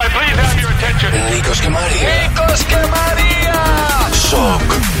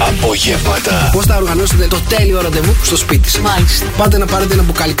Απογεύματα. Πώς θα οργανώσετε το τέλειο ραντεβού στο σπίτι σας? Μάλιστα. Πάτε να πάρετε ένα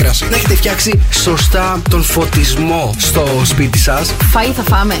μπουκάλι κράσι. Να έχετε φτιάξει σωστά τον φωτισμό στο σπίτι σας. Φαΐ θα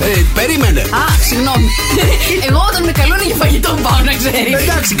φάμε. Περίμενε. Α, συγγνώμη. Εγώ όταν με καλούν για φαγητό πάω, να ξέρεις.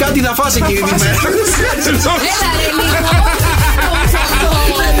 Εντάξει, κάτι θα φας εκείνη τη μέρα. Έλα ρε λίγο.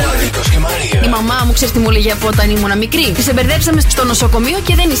 Νίκος και Μαρία. Η μαμά μου, ξέρεις τι μου έλεγε από όταν ήμουν μικρή? Τη εμπερδέψαμε στο νοσοκομείο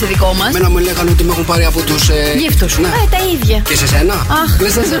και δεν είσαι δικό μας. Μένα μου λέγανε ότι με έχουν πάρει από τους Γύφτους. Ναι. Τα ίδια. Και σε σένα? Αχ.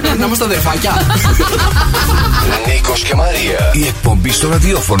 Λες να είμαστε αδερφάκια. Νίκος και Μαρία. Η εκπομπή στο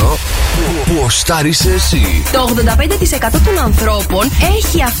ραδιόφωνο που οστάρισε εσύ. Το 85% των ανθρώπων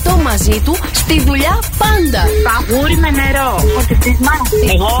έχει αυτό μαζί του στη δουλειά πάντα. Παγούρι με νερό. Φορτιστής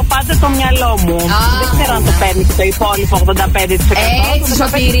Εγώ πάντα το μυαλό μου. Δεν ξέρω αν το παίρνει και το υπόλοιπο 85%. Έτσι,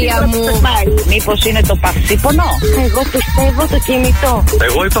 σωτηρία μου. Μήπως είναι το παυσίπονο? Εγώ πιστεύω το κινητό.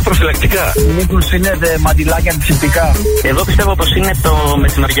 Εγώ είπα προφυλακτικά. Μήπως είναι μαντιλάκια αντισηπτικά. Εγώ πιστεύω πως είναι το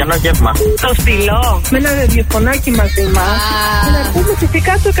μεσημεριανό γεύμα. Το στυλό. Με ένα ραδιοφωνάκι μαζί μας. Και να ακούμε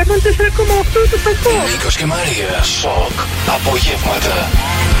φυσικά το 104,8 του σταθμού. Νίκος και Μαρία. Σοκ. Απογεύματα.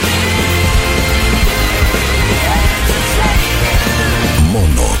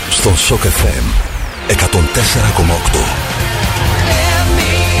 Μόνο στο Σοκ FM 104,8.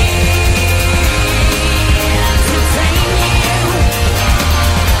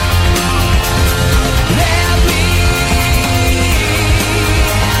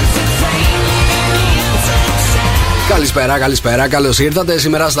 Καλησπέρα, καλώς ήρθατε.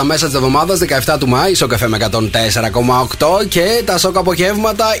 Σήμερα στα μέσα της εβδομάδας, 17 του Μάη, Σοκ FM 104,8 και τα Σοκ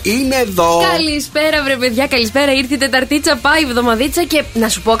απογεύματα είναι εδώ. Καλησπέρα, βρε παιδιά, καλησπέρα. Ήρθε η Τεταρτίτσα, πάει η εβδομαδίτσα και να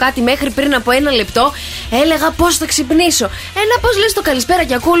σου πω κάτι, μέχρι πριν από ένα λεπτό έλεγα πώς θα ξυπνήσω. Πώς λες το καλησπέρα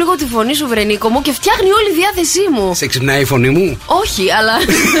και ακούω λίγο τη φωνή σου, βρε Νίκο μου, και φτιάχνει όλη η διάθεσή μου. Σε ξυπνάει η φωνή μου? Όχι, αλλά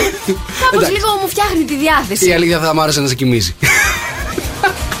κάπως λίγο μου φτιάχνει τη διάθεση. Η αλήθεια θα μ' άρεσε να σε κοιμίζει.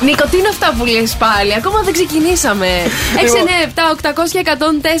 Νίκο, τι είναι αυτά που λες πάλι? Ακόμα δεν ξεκινήσαμε.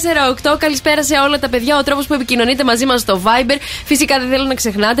 697-800-1048. Καλησπέρα σε όλα τα παιδιά. Ο τρόπος που επικοινωνείτε μαζί μας στο Viber. Φυσικά δεν θέλω να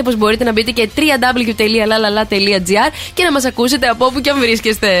ξεχνάτε πως μπορείτε να μπείτε και www.lalala.gr και να μας ακούσετε από όπου και αν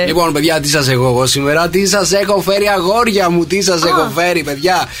βρίσκεστε. Λοιπόν, παιδιά, τι σας έχω εγώ σήμερα? Τι σας έχω φέρει, αγόρια μου? Τι σας έχω φέρει,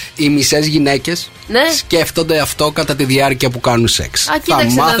 παιδιά? Οι μισές γυναίκες σκέφτονται αυτό κατά τη διάρκεια που κάνουν σεξ. Θα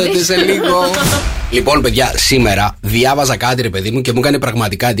μάθετε σε λίγο. Λοιπόν, παιδιά, σήμερα διάβαζα κάτι, ρε παιδί μου, και μου έκανε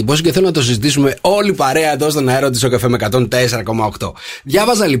πραγματικά εντύπωση και θέλω να το συζητήσουμε όλη παρέα εδώ στον αέρα τη Σοκ FM 104,8.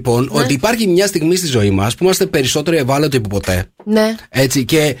 Διάβαζα λοιπόν ότι υπάρχει μια στιγμή στη ζωή μας που είμαστε περισσότερο ευάλωτοι από ποτέ. Ναι. Έτσι,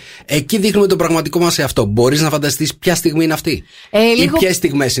 και εκεί δείχνουμε το πραγματικό μας εαυτό. Μπορείς να φανταστείς ποια στιγμή είναι αυτή? Ή ποιες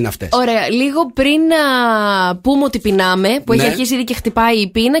στιγμές είναι αυτές? Ωραία, λίγο πριν να πούμε ότι πεινάμε, που έχει αρχίσει ήδη και χτυπάει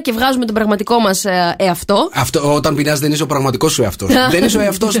η πείνα και βγάζουμε τον πραγματικό μας εαυτό. Αυτό, όταν πεινάς δεν είσαι ο πραγματικός σου εαυτός. Δεν είσαι ο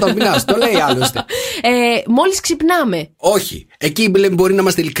εαυτός όταν πεινάς. Το λέει άλλωστε. Μόλις ξυπνάμε. Όχι. Εκεί μπορεί να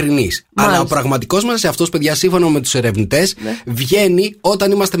είμαστε ειλικρινείς. Αλλά ο πραγματικός μας εαυτός, παιδιά, σύμφωνα με τους ερευνητές, βγαίνει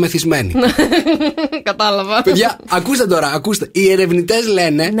όταν είμαστε μεθυσμένοι. Κατάλαβα. Παιδιά, ακούστε τώρα, ακούστε. Οι ερευνητές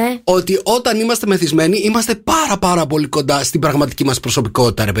λένε ότι όταν είμαστε μεθυσμένοι είμαστε πάρα πολύ κοντά στην πραγματική μας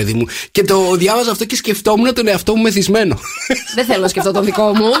προσωπικότητα, ρε παιδί μου. Και το διάβαζα αυτό και σκεφτόμουν τον εαυτό μου μεθυσμένο. Δεν θέλω να σκεφτώ τον δικό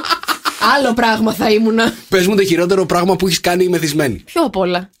μου. Άλλο πράγμα θα ήμουνα. Πες μου το χειρότερο πράγμα που έχεις κάνει μεθυσμένη. Ποιο απ'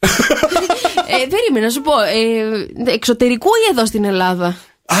 όλα? Περίμενα να σου πω. Εξωτερικού ή εδώ στην Ελλάδα?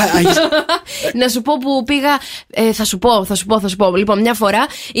 Να σου πω που πήγα. Θα σου πω. Λοιπόν, μια φορά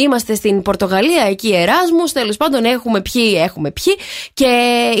είμαστε στην Πορτογαλία, εκεί Εράσμους. Τέλος πάντων, έχουμε πιει. Και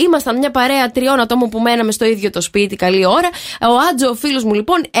ήμασταν μια παρέα 3 ατόμων που μέναμε στο ίδιο το σπίτι, καλή ώρα. Ο Άντζο, ο φίλος μου,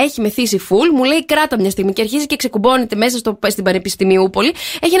 λοιπόν, έχει μεθύσει φουλ. Μου λέει κράτα μια στιγμή και αρχίζει και ξεκουμπώνεται μέσα στην Πανεπιστημιούπολη.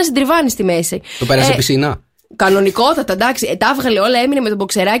 Έχει ένα συντριβάνι στη μέση. Το πέρασε πισίνα. Κανονικότατα, εντάξει. Τα έβγαλε όλα, έμεινε με τον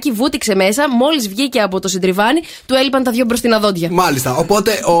μποξεράκι, βούτυξε μέσα. Μόλις βγήκε από το συντριβάνι, του έλειπαν τα 2 μπροστινά δόντια. Μάλιστα.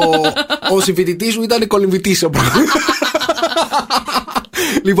 Οπότε ο συμφοιτητής σου ήταν κολυμβητής.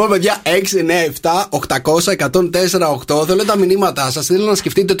 Λοιπόν, παιδιά, 697-800-1048. Θέλω τα μηνύματά σας. Θέλω να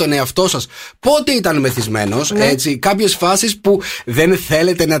σκεφτείτε τον εαυτό σας. Πότε ήταν μεθυσμένος, έτσι. Κάποιες φάσεις που δεν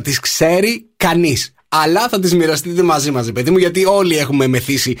θέλετε να τις ξέρει κανείς. Αλλά θα τις μοιραστείτε μαζί μας, παιδί μου, γιατί όλοι έχουμε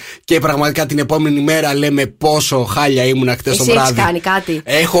μεθύσει και πραγματικά την επόμενη μέρα λέμε πόσο χάλια ήμουν χτες το βράδυ. Έχεις κάνει κάτι?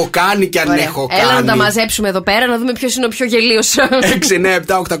 Έχω κάνει και αν έχω κάνει. Έλα να τα μαζέψουμε εδώ πέρα να δούμε ποιος είναι ο πιο γελίος.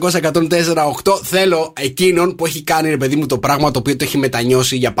 697-800-1048. Θέλω εκείνον που έχει κάνει, ρε παιδί μου, το πράγμα το οποίο το έχει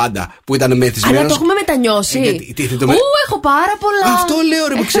μετανιώσει για πάντα. Που ήταν μεθυσμένος. Αλλά το έχουμε μετανιώσει. Έχω πάρα πολλά. Αυτό λέω,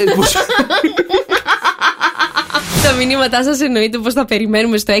 ρε, που ξέρεις πώς. Τα μηνύματά σας εννοείται πως θα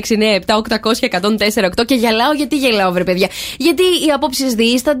περιμένουμε στο 697-800-1048. Και γελάω, γιατί γελάω, βρε παιδιά? Γιατί οι απόψεις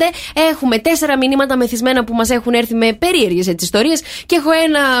διήστανται. Έχουμε 4 μηνύματα μεθυσμένα που μας έχουν έρθει με περίεργες ιστορίες. Και έχω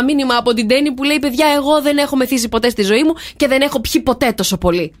ένα μήνυμα από την Τέννη που λέει: παιδιά, εγώ δεν έχω μεθύσει ποτέ στη ζωή μου και δεν έχω πιει ποτέ τόσο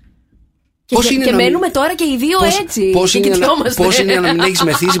πολύ. Και μένουμε τώρα και οι δύο έτσι. Πώς είναι να μην έχεις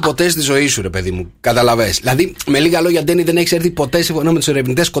μεθύσει ποτέ στη ζωή σου, ρε παιδί μου. Καταλαβες. Δηλαδή, με λίγα λόγια, Ντένι, δεν έχεις έρθει ποτέ σύμφωνα με τους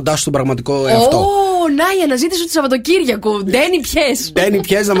ερευνητές κοντά σου στον πραγματικό εαυτό. Να, η αναζήτηση του Σαββατοκύριακου. Ντένι, πιες. Ντένι,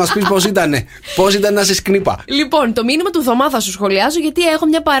 πιες, να μας πεις πώς ήτανε. Πώς ήταν να σε σκνίπα. Λοιπόν, το μήνυμα του Θωμά θα σου σχολιάζω, γιατί έχω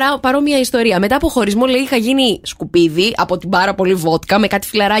μια παρόμοια ιστορία. Μετά από χωρισμό, λέει, είχα γίνει σκουπίδι από την πάρα πολύ βότκα με κάτι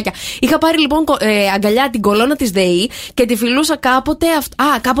φιλαράκια. Είχα πάρει λοιπόν αγκαλιά την κολόνα της ΔΕΗ και τη φιλούσα κάποτε.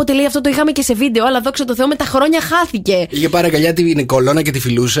 Κάποτε λέει αυτό το είχαμε και σε βίντεο, αλλά δόξα τω Θεώ με τα χρόνια χάθηκε. Είχε πάρει αγκαλιά την κολόνα και τη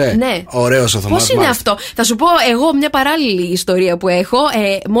φιλούσε. Ναι. Ωραίος ο Θωμάς. Πώς είναι αυτό? Θα σου πω εγώ μια παράλληλη ιστορία που έχω.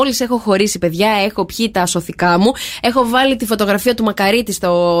 Μόλις έχω χωρίσει, παιδιά, έχω πιει τα σωθικά μου. Έχω βάλει τη φωτογραφία του Μακαρίτη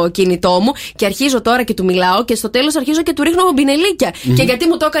στο κινητό μου και αρχίζω τώρα και του μιλάω και στο τέλος αρχίζω και του ρίχνω μπινελίκια. Και γιατί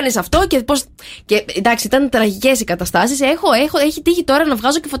μου το έκανες αυτό και πώς. Και εντάξει, ήταν τραγικές οι καταστάσεις. Έχει τύχει τώρα να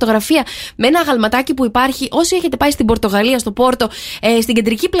βγάζω και φωτογραφία με ένα αγαλματάκι που υπάρχει. Όσοι έχετε πάει στην Πορτογαλία, στο Πόρτο, στην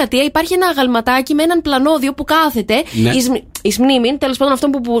κεντρική πλατεία υπάρχει ένα αγαλματάκι με έναν πλανόδιο που κάθεται. Ναι. Εις μνήμην, τέλος πάντων, αυτό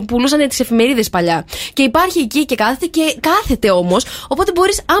που πουλούσαν τις εφημερίδες παλιά. Και υπάρχει εκεί και κάθεται όμως. Οπότε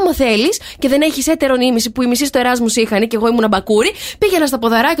μπορείς, άμα θέλεις και δεν έχεις έτερον ήμιση που οι μισοί στο Εράσμους είχαν και εγώ ήμουν μπακούρι, πήγαινα στα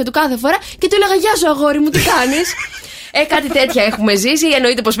ποδαράκια του κάθε φορά και του έλεγα γεια σου, αγόρι μου, τι κάνεις. Κάτι τέτοια έχουμε ζήσει.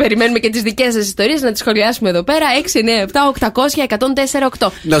 Εννοείται πως περιμένουμε και τις δικές σας ιστορίες να τις σχολιάσουμε εδώ πέρα.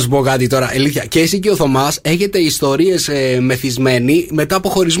 697-800-1048. Να σου πω κάτι τώρα, Ελίθεια. Και εσύ και ο Θωμάς έχετε ιστορίες μεθυσμένοι μετά από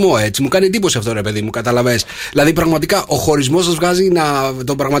χωρισμό, έτσι. Μου κάνει εντύπωση αυτό, ρε παιδί μου, καταλαβες. Δηλαδή, πραγματικά ο χωρισμός σας βγάζει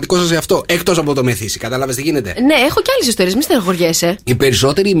το πραγματικό σας εαυτό. Εκτός από το μεθύσι. Καταλαβες τι γίνεται. Ναι, έχω και άλλες ιστορίες, μη στεναχωριέσαι. Οι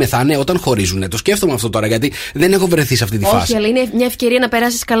περισσότεροι μεθάνε όταν χωρίζουν. Το σκέφτομαι αυτό τώρα, γιατί δεν έχω βρεθεί σε αυτή τη φάση. Όχι, αλλά είναι μια ευκαιρία να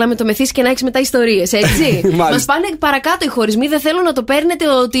περάσεις καλά με το μεθύσι και να έχεις μετά ιστορίες, έτσι. Μας πάνε παρακάτω οι χωρισμοί, δεν θέλω να το παίρνετε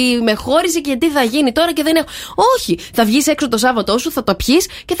ότι με χώρισε και τι θα γίνει τώρα και δεν έχω. Όχι, θα βγεις έξω το Σάββατό σου, θα το πιείς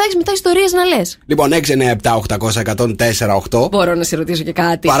και θα έχεις μετά ιστορίες να λες. Λοιπόν, 697-800-1048. Μπορώ να σε ρωτήσω και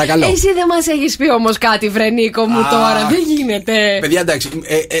κάτι? Παρακαλώ. Εσύ δεν μας έχεις πει όμως κάτι, βρε Νίκο μου, τώρα δεν γίνεται. Παιδιά, εντάξει,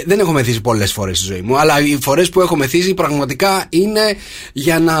 δεν έχω μεθύσει πολλές φορές στη ζωή μου, αλλά οι φορές που έχω μεθύσει πραγματικά είναι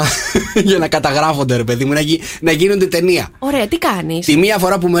για να καταγράφονται, ρε παιδί μου, να γίνονται ταινία. Ωραία, τι κάνεις? Τη μία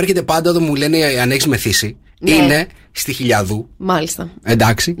φορά που μου έρχεται πάντα όταν μου λένε αν έχεις μεθύσει, ναι, είναι στη Χιλιαδού. Μάλιστα.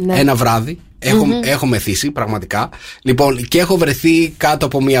 Εντάξει, ναι. Ένα βράδυ έχω μεθύσει πραγματικά. Λοιπόν, και έχω βρεθεί κάτω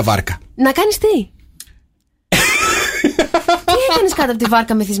από μία βάρκα. Να κάνεις τι? Τι έκανες κάτω από τη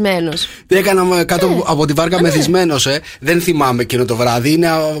βάρκα μεθυσμένος? Τι έκανα κάτω από τη βάρκα μεθυσμένος, δεν θυμάμαι εκείνο το βράδυ. Είναι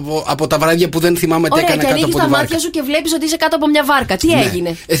από τα βράδια που δεν θυμάμαι τι έκανα κάτω από τη βάρκα. Ωραία, και ανοίγεις τα μάτια σου και βλέπεις ότι είσαι κάτω από μια βάρκα. Τι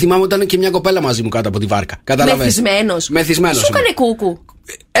έγινε? Θυμάμαι ότι ήταν και μια κοπέλα μαζί μου κάτω από τη βάρκα. Καταλαβαίνεις. Μεθυσμένος. Σου έκανε κούκου.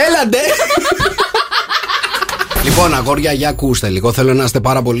 Έλαντε! Λοιπόν, αγόρια, για ακούστε λίγο. Θέλω να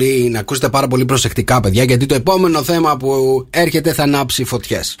ακούσετε πάρα πολύ προσεκτικά, παιδιά, γιατί το επόμενο θέμα που έρχεται θα ανάψει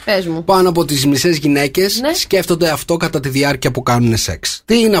φωτιές. Πες μου. Πάνω από τις μισές γυναίκες σκέφτονται αυτό κατά τη διάρκεια που κάνουν σεξ.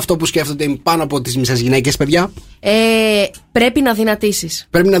 Τι είναι αυτό που σκέφτονται πάνω από τις μισές γυναίκες, παιδιά? Πρέπει να δυνατήσεις.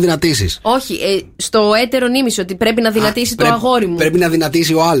 Πρέπει να δυνατήσεις. Όχι, στο έτερο ήμιση ότι πρέπει να δυνατήσει το αγόρι μου. Πρέπει να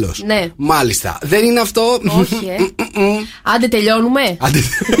δυνατήσει ο άλλος. Ναι. Μάλιστα. Δεν είναι αυτό. Όχι, Άντε, τελειώνουμε.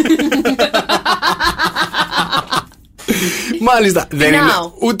 Μάλιστα. Δεν είναι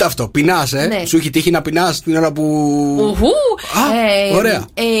ούτε αυτό. Πεινάς, Ναι. Σου έχει τύχει να πεινάς την ώρα που. Ωραία.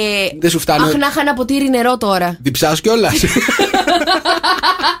 Δεν σου φτάνει. Αχ, να είχα ένα ποτήρι νερό τώρα. Διψάς κιόλας.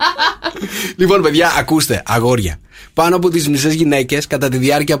 Λοιπόν, παιδιά, ακούστε, αγόρια. Πάνω από τις μισές γυναίκες κατά τη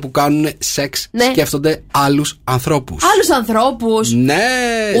διάρκεια που κάνουν σεξ σκέφτονται άλλους ανθρώπους. Άλλους ανθρώπους? Ναι,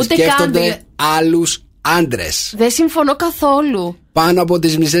 ούτε σκέφτονται άλλους άντρες. Δεν συμφωνώ καθόλου. Πάνω από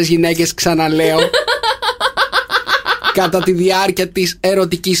τις μισές γυναίκες, ξαναλέω, κατά τη διάρκεια της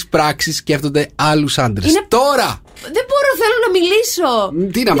ερωτικής πράξης σκέφτονται άλλους άντρες. Τώρα! Δεν μπορώ, θέλω να μιλήσω.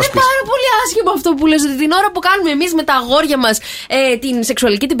 Τι να μας πεις? Είναι πάρα πολύ άσχημο αυτό που λες, ότι την ώρα που κάνουμε εμείς με τα αγόρια μας την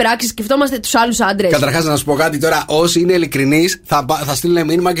σεξουαλική την πράξη σκεφτόμαστε τους άλλους άντρες. Καταρχάς, να σου πω κάτι τώρα. Όσοι είναι ειλικρινείς θα στείλουν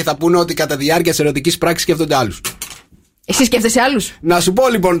μήνυμα και θα πούνε ότι κατά τη διάρκεια της ερωτικής πράξης σκέφτονται άλλους. Εσύ σκέφτεσαι άλλους? Να σου πω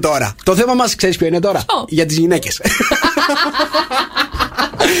λοιπόν τώρα. Το θέμα μας ξέρεις ποιο είναι τώρα? Για τις γυναίκες.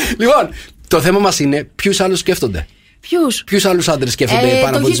 Λοιπόν, το θέμα μας είναι ποιους άλλους σκέφτονται. Ποιους άλλους άντρες σκέφτονται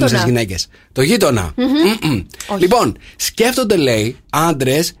πάνω από τις μισές γυναίκες? Το γείτονα. Λοιπόν, σκέφτονται, λέει,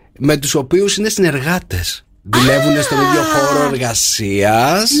 άντρες με τους οποίους είναι συνεργάτες. Δουλεύουν στον ίδιο χώρο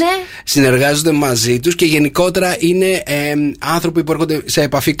εργασίας, συνεργάζονται μαζί τους και γενικότερα είναι άνθρωποι που έρχονται σε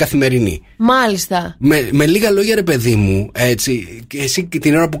επαφή καθημερινή. Μάλιστα. Με λίγα λόγια, ρε παιδί μου, έτσι, εσύ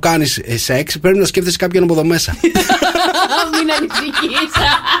την ώρα που κάνεις σεξ πρέπει να σκέφτεσαι κάποιον από εδώ μέσα. Μην ανησυχείς.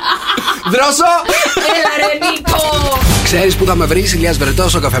 Δρόσο! Έλα ρε Νίκο! Ξέρεις που θα με βρεις? Ηλίας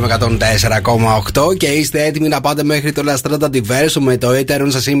Βρετός στο καφέ με 104,8 και είστε έτοιμοι να πάτε μέχρι το Λαστρόντα Diverso με το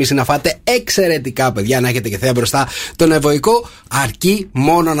έτερον σας ήμιση να φάτε εξαιρετικά, παιδιά, να έχετε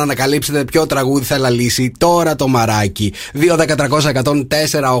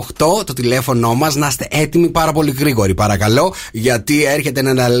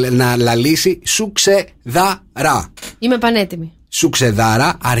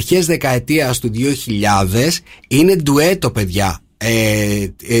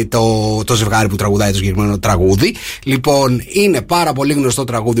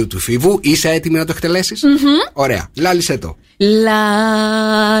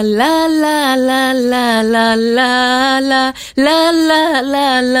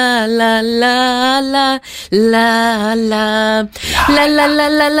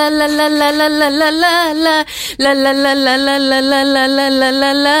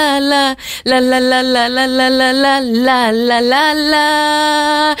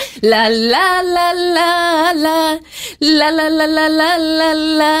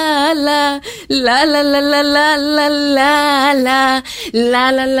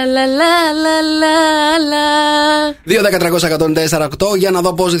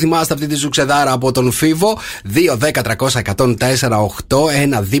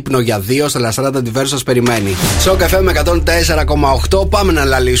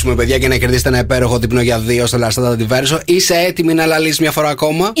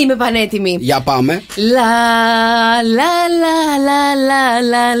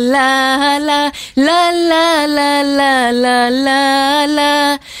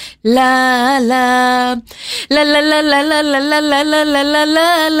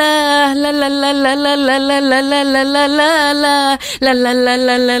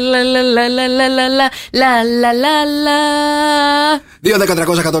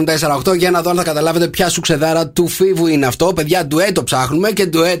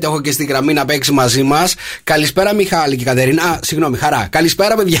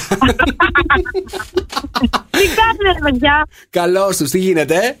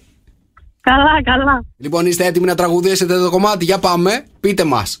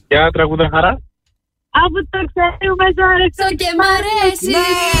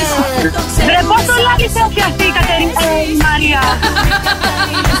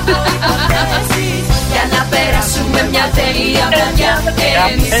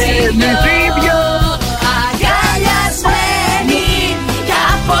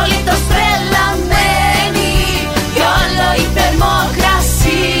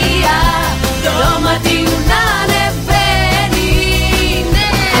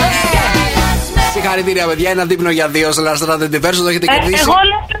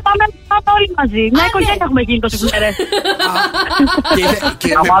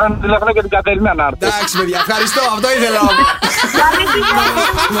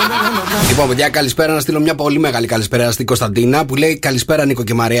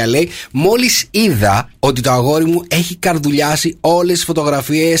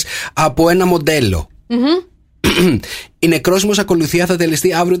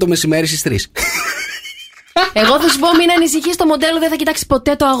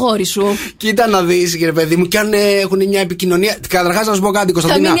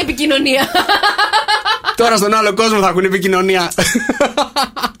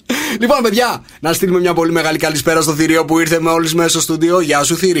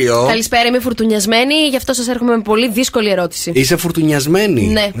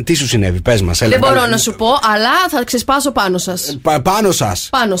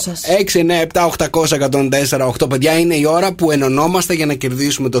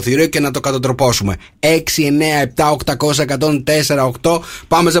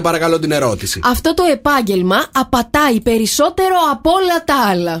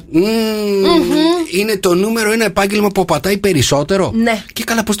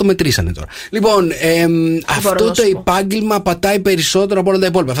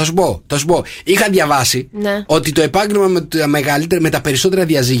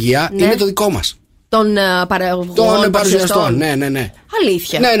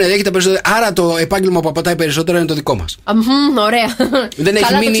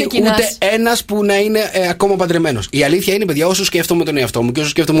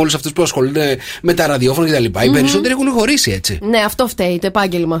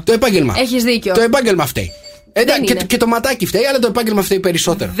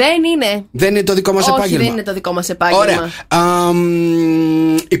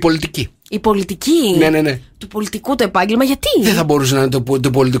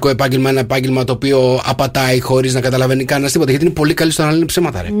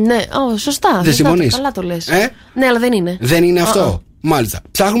Μάλιστα.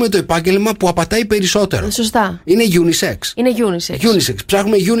 Ψάχνουμε το επάγγελμα που απατάει περισσότερο. Σωστά. Είναι unisex. Είναι unisex.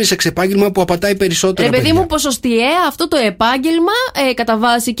 Ψάχνουμε unisex επάγγελμα που απατάει περισσότερο. Ρε παιδί μου, ποσοστιαία αυτό το επάγγελμα, κατά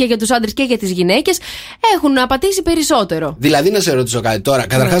βάση και για τους άντρες και για τις γυναίκες, έχουν απατήσει περισσότερο. Δηλαδή, να σε ρωτήσω κάτι τώρα.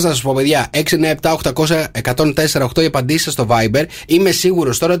 Καταρχάς, να σας πω, παιδιά, 697-800-1048 οι απαντήσεις σας στο Viber. Είμαι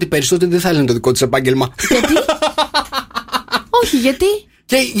σίγουρος τώρα ότι περισσότεροι δεν θα λένε το δικό τους επάγγελμα. Γιατί? Όχι, γιατί?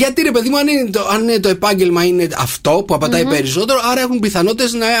 Και γιατί, ρε παιδί μου, αν είναι το επάγγελμα είναι αυτό που απατάει περισσότερο, άρα έχουν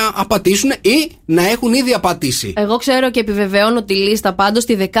πιθανότητες να απατήσουν ή να έχουν ήδη απατήσει. Εγώ ξέρω και επιβεβαιώνω τη λίστα πάντως,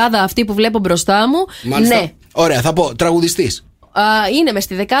 τη δεκάδα αυτή που βλέπω μπροστά μου. Μάλιστα. Ναι. Ωραία, θα πω τραγουδιστής. Είναι μες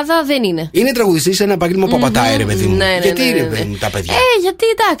στη δεκάδα, δεν είναι. Είναι τραγουδιστής σε ένα επάγγελμα που απατάει, ρε παιδί μου. Γιατί ρε παιδί μου, τα παιδιά. Γιατί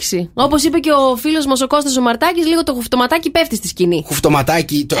εντάξει. Όπως είπε και ο φίλος μας ο Κώστας ο Μαρτάκης, λίγο το χουφτωματάκι πέφτει στη σκηνή.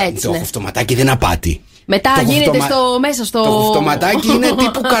 Χουφτωματάκι, το χουφτωματάκι δεν απάτη. Μετά γίνεται μέσα στο. Το χουφτωματάκι είναι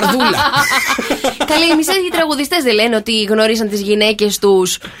τύπου καρδούλα. Καλή, οι μισές τραγουδιστές δεν λένε ότι γνωρίσαν τις γυναίκες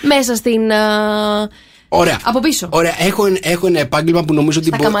τους μέσα στην. Ωραία. Από πίσω. Ωραία. Έχω ένα επάγγελμα που νομίζω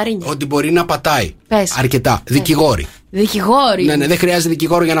ότι μπορεί να πατάει. Πες. Αρκετά. Δικηγόροι. Δικηγόροι. Ναι, δεν χρειάζεται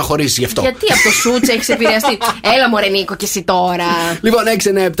δικηγόρο για να χωρίσει γι' αυτό. Γιατί από το σούτς έχεις επηρεαστεί? Έλα μωρέ Νίκο και εσύ τώρα. Λοιπόν,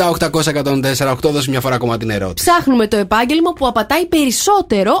 697-800-1048, δώσε μια φορά ακόμα την ερώτηση. Ψάχνουμε το επάγγελμα που απατάει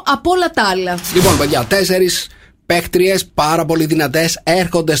περισσότερο από όλα τα άλλα. Λοιπόν, παιδιά, 4 παίκτριες πάρα πολύ δυνατές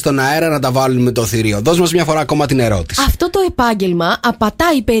έρχονται στον αέρα να τα βάλουν με το θηρίο. Δώσ' μας μια φορά ακόμα την ερώτηση. Αυτό το επάγγελμα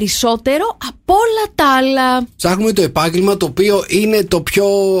απατάει περισσότερο από όλα τα άλλα. Ψάχνουμε το επάγγελμα το οποίο είναι το πιο.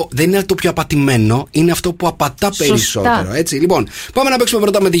 Δεν είναι το πιο απατημένο, είναι αυτό που απατά περισσότερο. Έτσι. Λοιπόν, πάμε να παίξουμε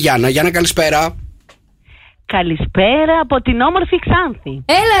πρώτα με τη Γιάννα. Γιάννα, καλησπέρα. Καλησπέρα από την όμορφη Ξάνθη.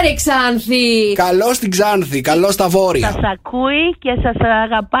 Έλα ρε Ξάνθη. Καλώς την Ξάνθη, καλώς τα βόρεια. Σας ακούει και σας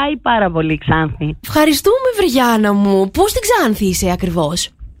αγαπάει πάρα πολύ η Ξάνθη. Ευχαριστούμε Βριάννα μου. Πού στην Ξάνθη είσαι ακριβώς?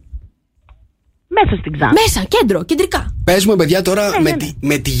 Μέσα στην Ξάνθη. Μέσα, κεντρικά. Πες μου παιδιά τώρα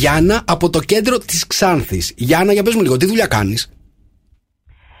με τη Γιάννα από το κέντρο της Ξάνθης. Γιάννα, για πες μου λίγο, τι δουλειά κάνεις?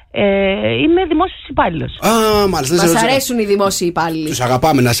 Είμαι δημόσιος υπάλληλος. Μάλιστα. Μας αρέσουν οι δημόσιοι υπάλληλοι. Τους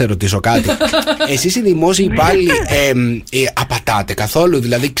αγαπάμε, να σε ρωτήσω κάτι. Εσείς οι δημόσιοι υπάλληλοι απατάτε καθόλου?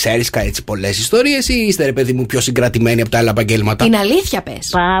 Δηλαδή ξέρεις έτσι πολλές ιστορίες ή είστε ρε παιδί μου πιο συγκρατημένοι από τα άλλα επαγγέλματα? Την αλήθεια πες.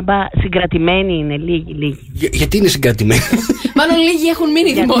 Μπαμπα, συγκρατημένοι είναι λίγοι. Γιατί είναι συγκρατημένοι? Μάλλον λίγοι έχουν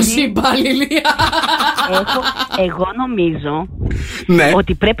μείνει δημόσιοι υπάλληλοι. Εγώ νομίζω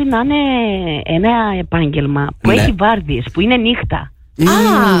ότι πρέπει να είναι ένα επάγγελμα που έχει βάρδιες, που είναι νύχτα.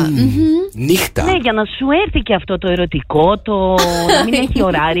 Νύχτα. Ναι, για να σου έρθει και αυτό το ερωτικό, να μην έχει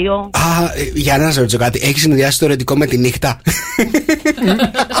ωράριο. Για να σε ρωτήσω κάτι, έχεις συνδυάσει το ερωτικό με τη νύχτα?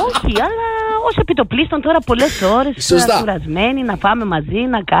 Όχι, αλλά ως επιτοπλίστων τώρα πολλές ώρες, κουρασμένοι, να φάμε μαζί,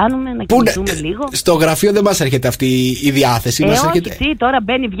 να κάνουμε, να κοιμηθούμε λίγο. Στο γραφείο δεν μας έρχεται αυτή η διάθεση. Μας έρχεται... όχι, τώρα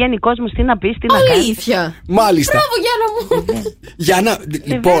μπαίνει, βγαίνει κόσμος, τι να πεις, τι να κάνεις. Αλήθεια. Μάλιστα. Μπράβο Γιάννα μου. Γιάννα,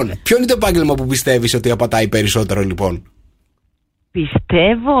 λοιπόν, ποιο είναι το επάγγελμα που πιστεύεις ότι απατάει περισσότερο λοιπόν?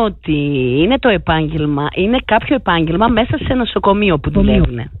 Πιστεύω ότι είναι το επάγγελμα, είναι κάποιο επάγγελμα μέσα σε νοσοκομείο που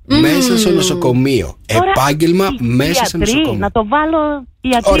δουλεύουν. Μέσα σε νοσοκομείο. Επάγγελμα μέσα σε νοσοκομείο. Να το βάλω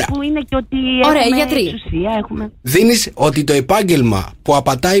ιατροί που είναι και ότι έχουμε εξουσία. Δίνεις ότι το επάγγελμα που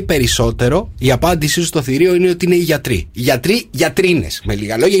απατάει περισσότερο, η απάντησή σου στο θηρίο είναι ότι είναι οι γιατροί. Γιατρίνες, με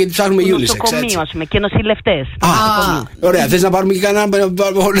λίγα λόγια, γιατί ψάχνουμε unisex. Νοσοκομείο, ας πούμε, και νοσηλευτές. Ωραία, θες να πάρουμε και κανένα. Πάρε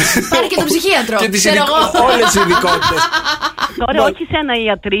και τον ψυχίατρο. Όλες οι ειδικότητες. Τώρα όχι σε ένα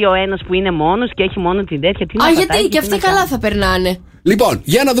ιατρείο ένας που είναι μόνος και έχει μόνο την τέτοια. Γιατί και αυτοί καλά θα περνάνε. Λοιπόν,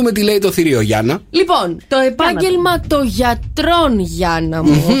 για να δούμε τι λέει το θηρίο, Γιάννα. Λοιπόν, το επάγγελμα των γιατρών, Γιάννα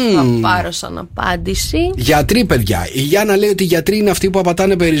μου, θα πάρω σαν απάντηση. Γιατροί, παιδιά. Η Γιάννα λέει ότι οι γιατροί είναι αυτοί που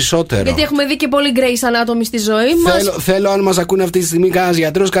απατάνε περισσότερο. Γιατί έχουμε δει και πολύ Grey's Anatomy στη ζωή μας. Θέλω αν μας ακούνε αυτή τη στιγμή κανένας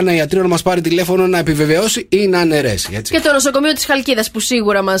γιατρός, κανένα ιατρείο να μας πάρει τηλέφωνο να επιβεβαιώσει ή να αναιρέσει. Έτσι. Και το νοσοκομείο της Χαλκίδας που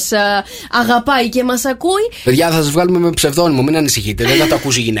σίγουρα μας αγαπάει και μας ακούει. Παιδιά, θα σας βγάλουμε με ψευδόνυμο, μην ανησυχείτε, δεν θα το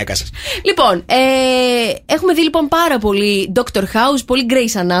ακούσει η γυναίκα σας. Λοιπόν, έχουμε δει λοιπόν πάρα πολύ Dr. House, πολύ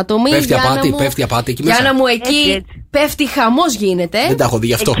Grey's Anatomy. Πέφτει απάτη εκεί μέσα. Γιάννα μου, εκεί πέφτει χαμός γίνεται. Δεν τα έχω δει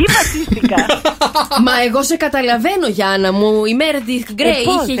γι' αυτό. Εκεί βασίστηκα. Μα εγώ σε καταλαβαίνω, Γιάννα μου. Η Meredith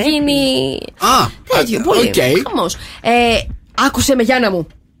Grey είχε γίνει. Τέτοιο, πολύ χαμός. Άκουσε με, Γιάννα μου.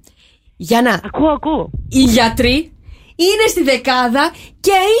 Γιάννα. Ακούω. Οι γιατροί είναι στη δεκάδα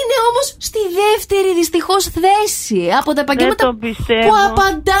και είναι όμως στη δεύτερη δυστυχώς θέση από τα επαγγέλματα που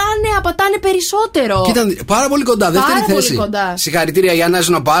απατάνε περισσότερο. Κοίτα, πάρα πολύ κοντά, δεύτερη θέση. Συγχαρητήρια Γιάννα,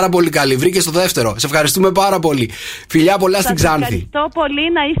 ήσουν πάρα πολύ καλή. Βρήκες το δεύτερο. Σε ευχαριστούμε πάρα πολύ. Φιλιά πολλά στην Ξάνθη. Ευχαριστώ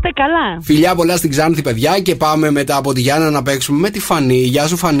πολύ, να είστε καλά. Φιλιά πολλά στην Ξάνθη, παιδιά, και πάμε μετά από τη Γιάννα να παίξουμε με τη Φανή. Γεια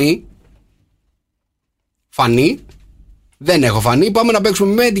σου, Φανή. Φανή. Δεν έχω Φανή. Πάμε να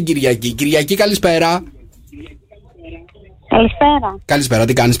παίξουμε με την Κυριακή. Κυριακή, καλησπέρα. Καλησπέρα. Καλησπέρα,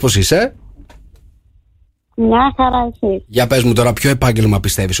 τι κάνεις, πώς είσαι? Μια χαρά, εσύ? Για πες μου τώρα, ποιο επάγγελμα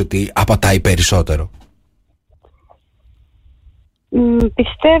πιστεύεις ότι απατάει περισσότερο?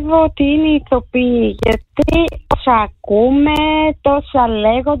 Πιστεύω ότι είναι οι ηθοποιοί, γιατί όσα ακούμε, τόσα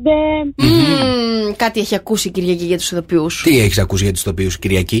λέγονται. Κάτι έχει ακούσει η Κυριακή για τους ηθοποιούς. Τι έχεις ακούσει για τους ηθοποιούς,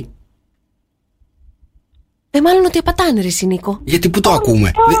 Κυριακή? Μάλλον ότι απατάνε, ρε Νίκο. Γιατί πού το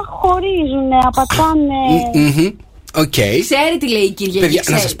ακούμε? Τώρα χωρίζουνε, απατάνε. Ξέρει τι λέει η Κυριακή. Παιδιά,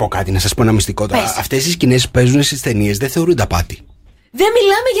 να σας πω κάτι, να σας πω ένα μυστικό τώρα. Αυτές οι σκηνές που παίζουν στις ταινίες δεν θεωρούνται απάτη. Δεν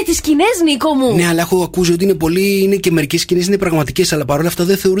μιλάμε για τις σκηνές, Νίκο μου. Ναι, αλλά έχω ακούσει ότι είναι και μερικές σκηνές είναι πραγματικές, αλλά παρόλα αυτά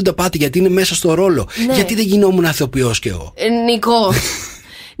δεν θεωρούνται απάτη γιατί είναι μέσα στο ρόλο. Ναι. Γιατί δεν γινόμουν ηθοποιός κι εγώ?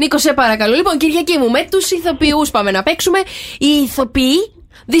 Νίκο, σε παρακαλώ. Λοιπόν, Κυριακή μου, με τους ηθοποιούς πάμε να παίξουμε. Οι ηθοποιοί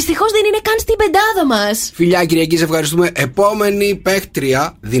δυστυχώς δεν είναι καν στην πεντάδα μας. Φιλιά, Κυριακή, σε ευχαριστούμε. Επόμενη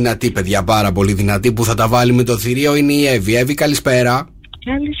παίκτρια, δυνατή παιδιά, πάρα πολύ δυνατή, που θα τα βάλει με το θηρίο είναι η Εύη. Εύη, καλησπέρα.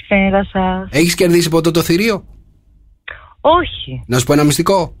 Καλησπέρα σας. Έχεις κερδίσει ποτέ το θηρίο? Όχι. Να σου πω ένα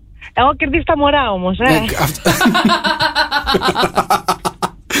μυστικό. Εγώ κερδίσει τα μωρά όμως,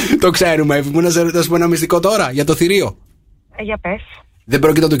 Το ξέρουμε, Εύη μου, να σου πω ένα μυστικό τώρα για το θηρίο. Για πες. Δεν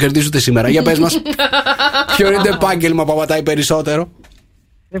πρόκειται να το κερδίσει ούτε σήμερα. Για πες μας, ποιο είναι το επάγγελμα που απατάει περισσότερο?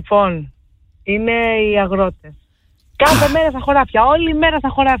 Λοιπόν, είναι οι αγρότες. Κάθε μέρα στα χωράφια, όλη μέρα στα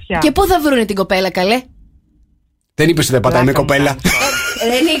χωράφια. Και πού θα βρούνε την κοπέλα, καλέ? Δεν είπες ότι δεν πατάει με κοπέλα.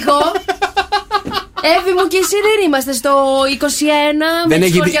 Νίκο. Εύη μου, και εσύ δεν είμαστε στο 21 με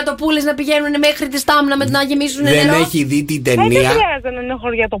τις χωριατοπούλες να πηγαίνουν μέχρι τη στάμνα με να γεμίσουν νερό? Δεν έχει δει την ταινία. Δεν χρειάζεται να είναι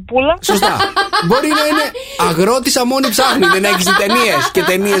χωριατοπούλα. Σωστά. Μπορεί να είναι αγρότησα μόνη ψάχνει. Δεν έχει δει ταινίες και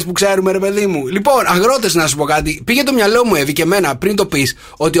ταινίες που ξέρουμε, ρε παιδί μου. Λοιπόν, αγρότες, να σου πω κάτι. Πήγε το μυαλό μου, Εύη, και εμένα πριν το πεις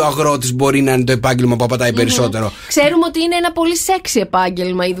ότι ο αγρότης μπορεί να είναι το επάγγελμα που απατάει περισσότερο. Ξέρουμε ότι είναι ένα πολύ σεξι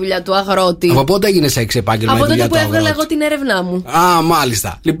επάγγελμα η δουλειά του αγρότη. Από πότε έγινε σεξι επάγγελμα η δουλειά του αγρότη? Από τότε που έβγαλα εγώ την έρευνά μου. Α,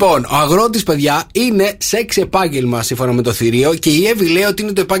 μάλιστα. Λοιπόν, ο αγρότης, παιδιά, είναι σεξ επάγγελμα σύμφωνα με το θηρίο και η Εύη λέει ότι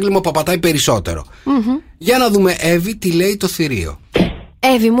είναι το επάγγελμα που απατάει περισσότερο. Για να δούμε, Εύη, τι λέει το θηρίο.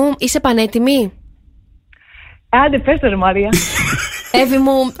 Εύη μου, είσαι πανέτοιμη? Άντε, πες το, ρε Μαρία. Εύη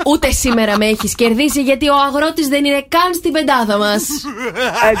μου, ούτε σήμερα με έχεις κερδίσει, γιατί ο αγρότης δεν είναι καν στην πεντάδα μας.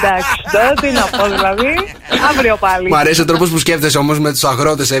 Εντάξει, τώρα τι να πω, δηλαδή. Αύριο πάλι. Μ' αρέσει ο τρόπος που σκέφτεσαι όμως με τους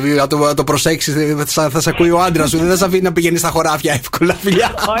αγρότες, Εύη. Να το προσέξεις, θα σε ακούει ο άντρας σου. Δεν θα σε αφήνει να πηγαίνει στα χωράφια εύκολα,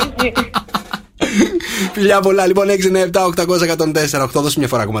 φιλιά. Όχι. Φιλιά πολλά, λοιπόν, 697-800-1048. Δώσε μια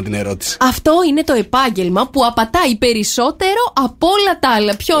φορά ακόμα την ερώτηση. Αυτό είναι το επάγγελμα που απατάει περισσότερο από όλα τα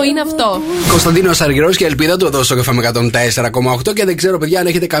άλλα. Ποιο είναι αυτό? Κωνσταντίνος Αργυρός και ελπίδα του εδώ στο καφέ με 104,8. Και δεν ξέρω, παιδιά, αν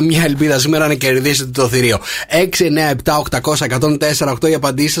έχετε καμία ελπίδα σήμερα να κερδίσετε το θηρίο. 697-800-1048 οι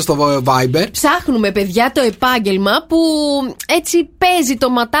απαντήσεις στο Viber. Ψάχνουμε, παιδιά, το επάγγελμα που έτσι παίζει το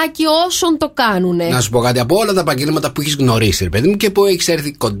ματάκι όσων το κάνουνε. Να σου πω κάτι, από όλα τα επαγγέλματα που έχεις γνωρίσει, ρε παιδί μου, και που έχεις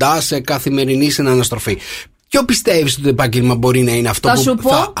έρθει κοντά σε καθημερινή αναστροφή, ποιο πιστεύεις ότι το επάγγελμα μπορεί να είναι αυτό που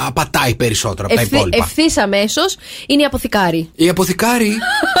θα απατάει περισσότερο από τα υπόλοιπα? Ευθύς αμέσως είναι η αποθηκάρη. Η αποθηκάρη.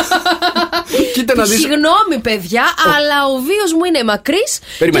 Κοίτα να δεις. Συγγνώμη, παιδιά, αλλά ο βίος μου είναι μακρύς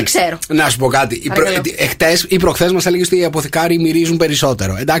και ξέρω. Να σου πω κάτι. Εχθές ή προχθές μας έλεγες ότι οι αποθηκάροι μυρίζουν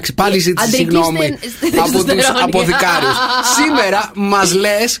περισσότερο. Εντάξει, πάλι ζήτησε συγγνώμη από τους αποθηκάριους. Σήμερα μας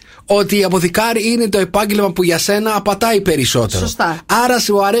λες ότι η αποθηκάρη είναι το επάγγελμα που για σένα απατάει περισσότερο. Σωστά. Άρα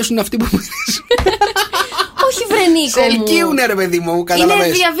σου αρέσουν αυτοί που μυρίζουν. Όχι, βρε Νίκο. Σε ελκύουνε, ρε παιδί μου, καταλαβαίνεις.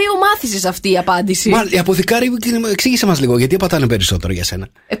 Είναι διαβίου μάθησης αυτή η απάντηση. Η αποθηκάρη, εξήγησε μας λίγο, γιατί απατάνε περισσότερο για σένα.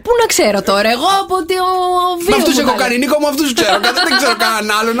 Πού να ξέρω τώρα, εγώ από το βίο. Με αυτούς έχω κάνει, Νίκο, με αυτούς ξέρω. Δεν ξέρω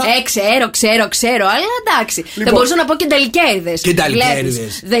κανέναν άλλον. Ξέρω, αλλά εντάξει. Δεν μπορούσα να πω και νταλικέριδες. Και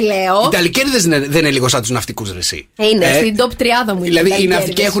νταλικέριδες. Δεν λέω. Οι νταλικέριδες δεν είναι λίγο σαν τους ναυτικούς, ρε εσύ? Είναι στην top τριάδα μου. Δηλαδή οι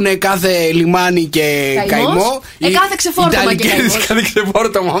ναυτικοί έχουν κάθε λιμάνι και καημό. Κάθε ξεφόρτωμα και καημό. Κάθε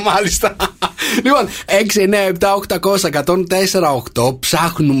ξεφόρτωμα, μάλιστα. Λοιπόν, 697-800-1048.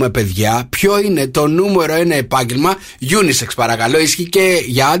 Ψάχνουμε, παιδιά, ποιο είναι το νούμερο 1 επάγγελμα. Unisex, παρακαλώ. Ισχύει και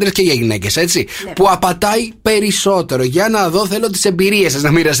για άντρες και για γυναίκες, έτσι. Ναι. Που απατάει περισσότερο. Για να δω, θέλω τις εμπειρίες σας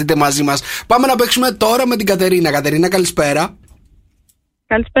να μοιραστείτε μαζί μας. Πάμε να παίξουμε τώρα με την Κατερίνα. Κατερίνα, καλησπέρα.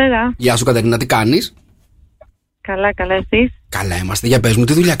 Καλησπέρα. Γεια σου, Κατερίνα, τι κάνεις? Καλά, εσείς? Καλά είμαστε. Για πες μου,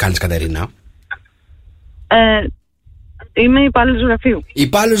 τι δουλειά κάνεις, Κατερίνα? Είμαι υπάλληλος γραφείου.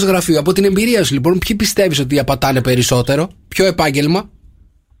 Υπάλληλος γραφείου. Από την εμπειρία σου, λοιπόν, ποιοι πιστεύεις ότι απατάνε περισσότερο? Ποιο επάγγελμα?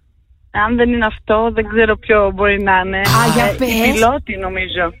 Αν δεν είναι αυτό, δεν ξέρω ποιο μπορεί να είναι. Για πες. Η πιλότη,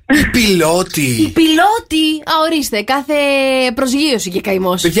 νομίζω. Η πιλότη. Ορίστε, κάθε προσγείωση και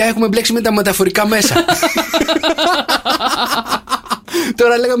καημός. Παιδιά, έχουμε μπλέξει με τα μεταφορικά μέσα.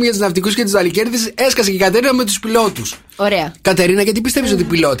 Τώρα λέγαμε για τους ναυτικούς και τους δαλικέρδες. Έσκασε και η Κατερίνα με τους πιλότους. Ωραία. Κατερίνα, γιατί πιστεύεις ότι οι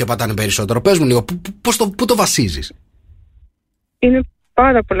πιλότοι απατάνε περισσότερο? Πες μου λίγο, πού το βασίζεις? Είναι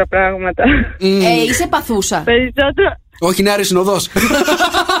πάρα πολλά πράγματα. Είσαι παθούσα. Περισσότερο. Όχι, είναι αρεσινοδός.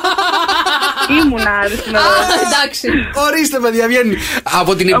 Ήμουν αρεσινοδός. Εντάξει. Ορίστε, παιδιά, βγαίνει.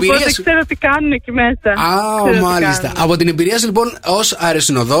 Από την εμπειρία Οπότε σου. ξέρω τι κάνουν εκεί μέσα. Μάλιστα. Από την εμπειρία σου, λοιπόν, ως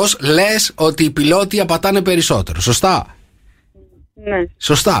αρεσινοδός, λες ότι οι πιλότοι απατάνε περισσότερο. Σωστά. Ναι.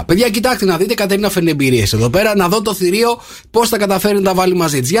 Σωστά. Παιδιά, κοιτάξτε να δείτε, Κατερίνα φέρνει εμπειρίες εδώ πέρα, να δω το θηρίο πώς θα καταφέρει να τα βάλει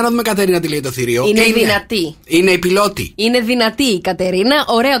μαζί της. Για να δούμε, Κατερίνα, τι λέει το θηρίο. Είναι δυνατή. Είναι η πιλότη. Είναι δυνατή η Κατερίνα,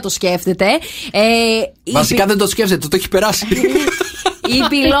 ωραία το σκέφτεται. Βασικά δεν το σκέφτεται, το έχει περάσει.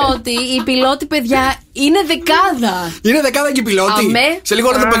 Η πιλότη, παιδιά, είναι δεκάδα. Είναι δεκάδα και η πιλότη. Σε λίγο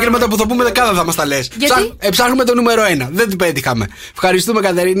όλα τα επαγγέλματα που θα πούμε δεκάδα θα μας τα λες. Ψάχνουμε το νούμερο 1. Δεν την πέτυχαμε. Ευχαριστούμε,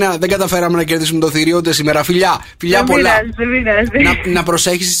 Κατερίνα. Δεν καταφέραμε να κερδίσουμε το θηρίο ούτε σήμερα. Φιλιά πολλά. Να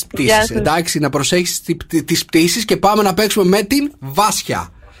προσέχεις τις πτήσεις. Εντάξει, να προσέχεις τις πτήσεις και πάμε να παίξουμε με την Βάσια.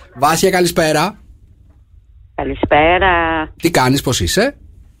 Βάσια, καλησπέρα. Καλησπέρα. Τι κάνεις, πώς είσαι?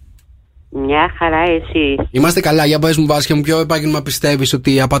 Μια χαρά, εσύ? Είμαστε καλά. Για πες μου, Βάσια μου, ποιο επάγγελμα πιστεύεις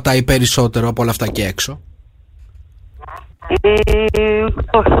ότι απατάει περισσότερο από όλα αυτά και έξω?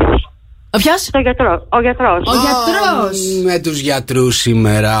 Ποιος? Ο γιατρός. Με τους γιατρούς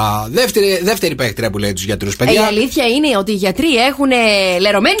σήμερα. Δεύτερη παίκτρια που λέει τους γιατρούς, παιδιά. Η αλήθεια είναι ότι οι γιατροί έχουν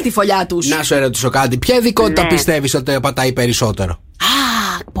λερωμένη τη φωλιά τους. Να σου ερωτήσω κάτι. Ποια ειδικότητα πιστεύεις ότι απατάει περισσότερο?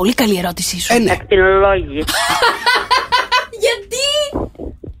 Πολύ καλή ερώτησή σου. Ναι. Ακτινολόγοι. Γιατί?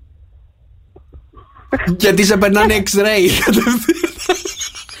 Γιατί σε περνάνε X-ray.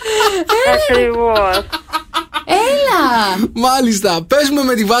 Ακριβώς. Έλα. Μάλιστα. Πες μου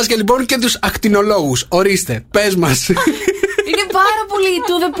με τη Βάσια λοιπόν και τους ακτινολόγους. Ορίστε, πες μας. Είναι πάρα πολύ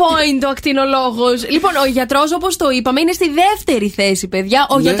to the point ο ακτινολόγος. Λοιπόν, ο γιατρός, όπως το είπαμε, είναι στη δεύτερη θέση, παιδιά.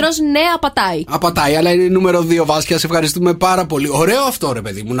 Ο γιατρός, απατάει. Απατάει, αλλά είναι νούμερο 2, Βάσια. Σε ευχαριστούμε πάρα πολύ. Ωραίο αυτό, ρε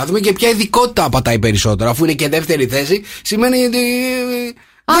παιδί μου. Να δούμε και ποια ειδικότητα απατάει περισσότερο. Αφού είναι και δεύτερη θέση, σημαίνει ότι.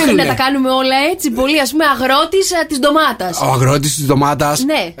 Να τα κάνουμε όλα έτσι. Πολύ, ας πούμε, αγρότης της ντομάτας. Ο αγρότης της ντομάτας.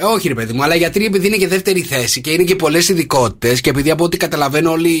 Ναι. Όχι, ρε παιδί μου, αλλά γιατροί, επειδή είναι και δεύτερη θέση και είναι και πολλές ειδικότητες και επειδή από ό,τι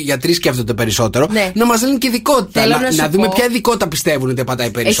καταλαβαίνω όλοι οι γιατροί σκέφτονται περισσότερο, να μας λένε και ειδικότητα. Να δούμε ποια ειδικότητα πιστεύουν ότι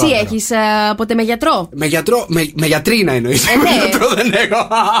πατάει περισσότερο. Εσύ έχεις ποτέ με γιατρό? Με γιατρή να εννοείς. Ναι. Γιατρό δεν έχω.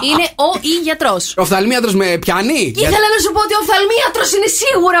 Είναι ο ή γιατρός. Ο οφθαλμίατρος με πιάνει. Και ήθελα να σου πω ότι ο οφθαλμίατρος είναι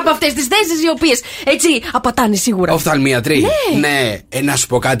σίγουρα από αυτές τις θέσεις οι οποίες έτσι απατάνε σίγουρα. Οφθαλμίατροι. Ναι. Να σου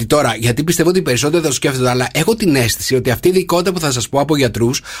πω κάτι τώρα, γιατί πιστεύω ότι οι περισσότεροι δεν το σκέφτονται, αλλά έχω την αίσθηση ότι αυτή η ειδικότητα που θα σας πω από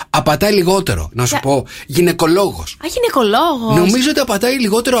γιατρούς απατάει λιγότερο. Να σου πω, γυναικολόγος. Γυναικολόγος. Νομίζω ότι απατάει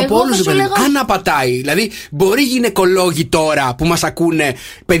λιγότερο από όλους. Αν απατάει. Δηλαδή, μπορεί οι γυναικολόγοι τώρα που μας ακούνε,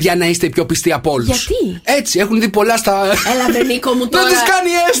 παιδιά, να είστε πιο πιστοί από όλους. Γιατί? Έτσι, έχουν δει πολλά στα. Έλα, ρε Νίκο μου τώρα. Δεν τους κάνει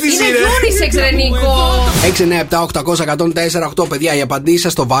αίσθηση, είναι unisex, ρε Νίκο. 697-800-1048, παιδιά, οι απαντήσεις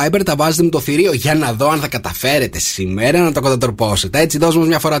σας στο Viber τα βάζετε με το θηρίο για να δω αν θα καταφέρετε σήμερα να το κατατροπώσετε. Έτσι, δώσ' μας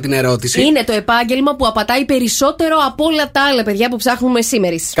μια φορά την ερώτηση. Είναι το επάγγελμα που απατάει περισσότερο από όλα τα άλλα, παιδιά, που ψάχνουμε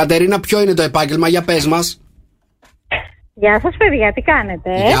σήμερα. Κατερίνα, ποιο είναι το επάγγελμα, για πες μας. Γεια σας, παιδιά, τι κάνετε?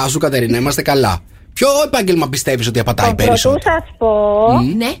 Γεια σου, Κατερίνα, είμαστε καλά. Ποιο επάγγελμα πιστεύεις ότι απατάει περισσότερο? Πρωτού σας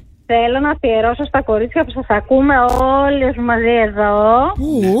πω, ναι. Θέλω να αφιερώσω στα κορίτσια που σας ακούμε όλες μαζί εδώ.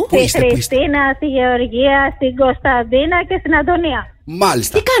 Στη Χριστίνα, στη Γεωργία, στην Κωνσταντίνα και στην Αντωνία.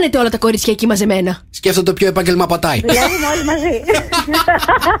 Μάλιστα. Τι κάνετε όλα τα κορίτσια εκεί μαζεμένα? Σκέφτονται ποιο επάγγελμα πατάει. Δουλεύουμε όλοι μαζί.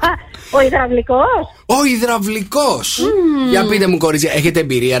 Ο υδραυλικός. Ο υδραυλικός. Για πείτε μου, κορίτσια, έχετε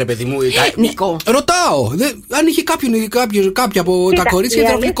εμπειρία, ρε παιδί μου? Νίκο. Ρωτάω. Αν είχε κάποια από τα κορίτσια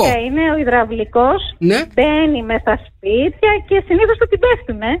υδραυλικό. Είναι ο υδραυλικός. Ναι. Μπαίνει μες στα σπίτια και συνήθως του την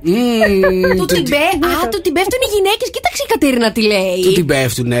πέφτουνε. Του την πέφτουν οι γυναίκες. Κοίταξε η Κατερίνα τι λέει. Του την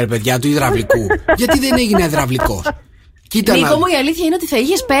πέφτουνε, ρε παιδιά, του υδραυλικού. Γιατί δεν έγινε υδραυλικός? Νίκο μου, η αλήθεια είναι ότι θα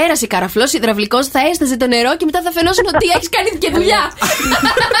είχες πέρασει καραφλός υδραυλικός, θα έσταζε το νερό και μετά θα φαινόταν ότι έχεις κάνει και δουλειά.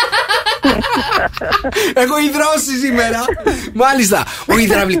 Έχω υδρώσει σήμερα. Μάλιστα. Ο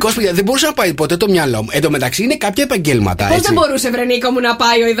υδραυλικός, παιδιά, δεν μπορούσε να πάει ποτέ το μυαλό μου. Εν τω μεταξύ είναι κάποια επαγγέλματα. Πώς δεν μπορούσε, βρε Νίκο μου, να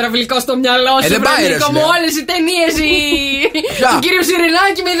πάει ο υδραυλικός στο μυαλό σου? Δεν πάει, Νίκο μου, όλες οι ταινίες του κύριου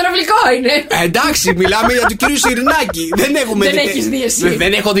Σιρινάκη με υδραυλικό είναι. Εντάξει, μιλάμε για του κύριου Σιρινάκη. Δεν έχεις δει εσύ.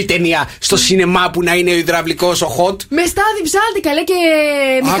 Δεν έχω δει ταινία στο σινεμά που να είναι ο υδραυλικός ο hot. Με στάδι ψάλτη, καλέ, και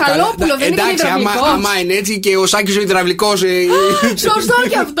Μιχαλόπουλο, δεν είναι υδραυλικός? Εντάξει, άμα είναι έτσι και ο Σάκης ο υδραυλικός. Σωστό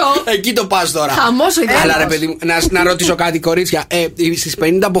κι αυτό. Εκεί το πας τώρα. Χαμός ο υδραυλικός. Αλλά ρε παιδί μου, να ρωτήσω κάτι, κορίτσια. Στις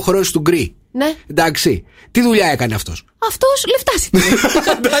 50 αποχρώσεις του Γκρι, Ναι. Εντάξει. Τι δουλειά έκανε αυτός? Αυτός λεφτά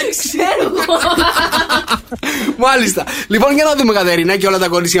Εντάξει. Ξέρω. Μάλιστα. Λοιπόν, για να δούμε, Κατερίνα, και όλα τα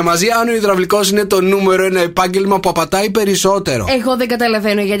κορίτσια μαζί, αν ο υδραυλικός είναι το νούμερο 1 επάγγελμα που απατάει περισσότερο. Εγώ δεν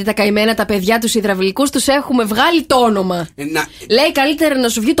καταλαβαίνω γιατί τα καημένα τα παιδιά τους υδραυλικούς τους έχουμε βγάλει το όνομα. Λέει καλύτερα να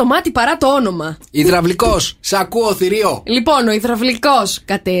σου βγει το μάτι παρά το όνομα. Υδραυλικός, σ' ακούω, θηρίο. Λοιπόν, ο υδραυλικός,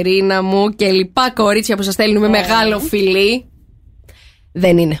 Κατερίνα μου και λοιπά κορίτσια που σας στέλνουμε μεγάλο φιλί.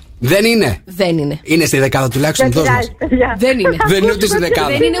 Δεν είναι. Δεν είναι. Δεν είναι. Είναι στη δεκάδα τουλάχιστον. Δεν είναι. Δεν είναι ούτε στη δεκάδα.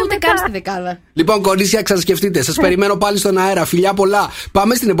 Δεν είναι ούτε καν στη δεκάδα. Λοιπόν, κορίτσια, ξανασκεφτείτε. Σας περιμένω πάλι στον αέρα. Φιλιά πολλά.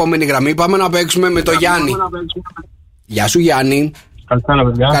 Πάμε στην επόμενη γραμμή. Πάμε να παίξουμε με το Γιάννη. Γεια σου, Γιάννη. Καλησπέρα,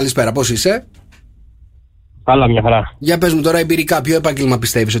 παιδιά. Καλησπέρα, πώς είσαι? Καλά, μια χαρά. Για πες μου τώρα εμπειρικά, ποιο επάγγελμα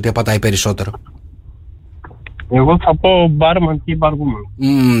πιστεύεις ότι απατάει περισσότερο? Εγώ θα πω μπάρμαν και μπαργούμαν.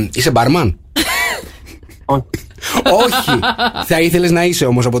 Είσαι μπάρμαν? Όχι. Όχι. Θα ήθελες να είσαι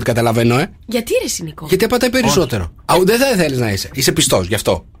όμως, από ό,τι καταλαβαίνω, Γιατί ρε Νίκο? Γιατί απατάει περισσότερο. Δεν θα ήθελες να είσαι. Είσαι πιστός γι'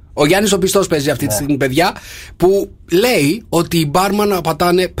 αυτό. Ο Γιάννης ο πιστός παίζει αυτή τη στιγμή, παιδιά, που λέει ότι οι μπάρμαν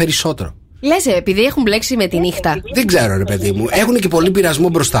απατάνε περισσότερο. Λες, επειδή έχουν μπλέξει με τη νύχτα. Δεν ξέρω, ρε παιδί μου. Έχουν και πολύ πειρασμό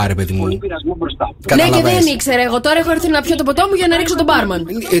μπροστά, ρε παιδί μου. Ναι, και δεν ήξερα. Εγώ τώρα έχω έρθει να πιω το ποτό μου για να ρίξω τον μπάρμαν.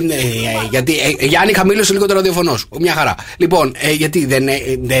 Ναι, γιατί. Γιάννη, χαμήλωσε λίγο το ραδιοφωνό σου. Μια χαρά. Λοιπόν, γιατί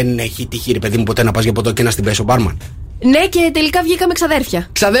δεν έχει τύχει, ρε παιδί μου, ποτέ να πας για ποτό και να στην πέσει ο μπάρμαν? Ναι, και τελικά βγήκαμε ξαδέρφια.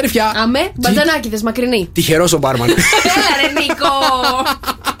 Ξαδέρφια! Αμέ, μπατζανάκηδες, μακρινή. Τυχερός ο μπάρμαν. Έλα, ρε Νίκο!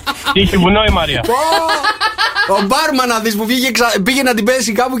 Είχε βουνό η Μαρία. Ο μπάρμαν να δεις που πήγε να την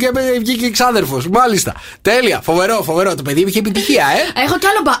πέσει κάπου και βγήκε ξάδερφος. Μάλιστα. Τέλεια. Φοβερό. Το παιδί είχε επιτυχία, Έχω κι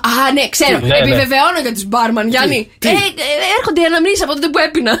άλλο Α, ναι, ξέρω. Επιβεβαιώνω για τους μπάρμαν, Γιάννη. Έρχονται οι αναμνήσεις από τότε που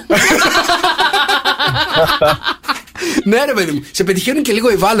έπινα. Ναι, ρε παιδί μου. Σε πετυχαίνουν και λίγο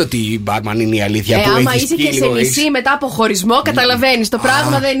ευάλωτοι οι μπάρμαν, είναι η αλήθεια. Άμα είσαι και σε νησί μετά από χωρισμό, καταλαβαίνεις. Το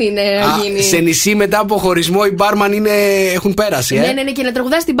πράγμα δεν είναι να γίνει. Σε νησί μετά από χωρισμό οι μπάρμαν έχουν πέραση, Ναι, και να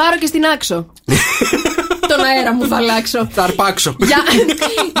τραγουδάς στην Πάρο και στην Άξο. Τον αέρα μου θα αλλάξω. Θα αρπάξω.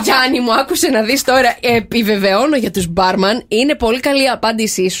 Γιάννη μου, άκουσε να δεις τώρα. Επιβεβαιώνω για τους μπάρμαν. Είναι πολύ καλή η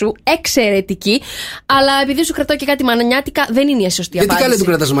απάντησή σου. Εξαιρετική. Αλλά επειδή σου κρατώ και κάτι μανιάτικα, δεν είναι η σωστή απάντηση. Γιατί καλέ του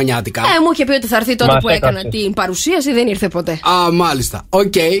κρατάς μανιάτικα? Μου είχε πει ότι θα έρθει τότε που έκανα την παρουσίαση, δεν ήρθε ποτέ. Μάλιστα.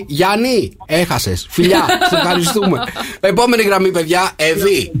 Οκ. Γιάννη, έχασες. Φιλιά. Σε ευχαριστούμε. Επόμενη γραμμή, παιδιά.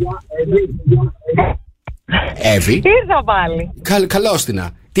 Εύη. Ήρθα πάλι. Καλώς την.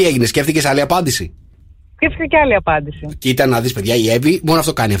 Τι έγινε, σκέφτηκες άλλη απάντηση? Σκέφτηκα και άλλη απάντηση. Κοίτα να δεις, παιδιά, η Εύη μόνο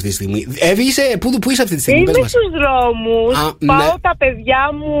αυτό κάνει αυτή τη στιγμή. Εύη, πού είσαι αυτή τη στιγμή? Είμαι στους δρόμους. Πάω τα παιδιά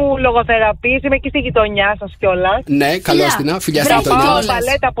μου λογοθεραπείες. Είμαι εκεί στη γειτονιά σας κιόλας. Ναι, καλώς την. Φιλιά στη γειτονιά. Πάω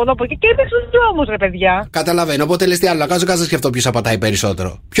παλέτα από εδώ από εκεί και είμαι στους δρόμους, ρε παιδιά. Καταλαβαίνω. Οπότε λες τι άλλο. Κάτσε σκεφτώ ποιος απατάει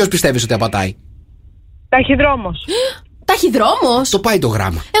περισσότερο. Ποιος πιστεύεις ότι απατάει? Ταχυδρόμος. Ταχυδρόμος? Το πάει το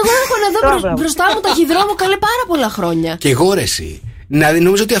γράμμα. Εγώ έχω να δω μπροστά μου ταχυδρόμο καλέ πάρα πολλά χρόνια. Και εγώ ρε εσύ.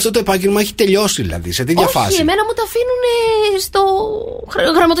 Νομίζω ότι αυτό το επάγγελμα έχει τελειώσει, δηλαδή. Σε τέτοια φάση. Όχι, εμένα μου τα αφήνουν στο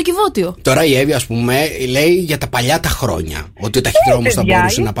γραμματοκιβώτιο. Τώρα η Εύη, ας πούμε, λέει για τα παλιά τα χρόνια. Ότι ο ταχυδρόμος θα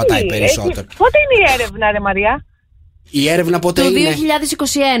μπορούσε να πατάει περισσότερο. Πότε είναι η έρευνα, ρε Μαρία? Η έρευνα πότε είναι? Το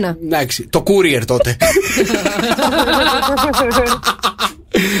 2021. Εντάξει, το courier τότε.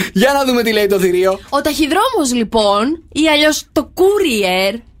 Για να δούμε τι λέει το θηρίο. Ο ταχυδρόμος λοιπόν, ή αλλιώς το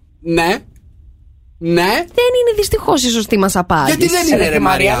courier. Ναι. Ναι. Δεν είναι δυστυχώς η σωστή μας απάντηση. Γιατί δεν είναι, ρε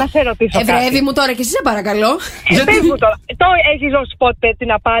Μαρία? Να σε ρωτήσω κάτι. Εύη μου τώρα και εσύ σε παρακαλώ. Πες μου τώρα, το έχεις δώσει ποτέ την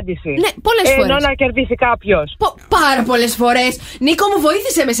απάντηση? Ναι, πολλές φορές. Ενώ να κερδίσει κάποιος. Πάρα πολλές φορές. Νίκο μου,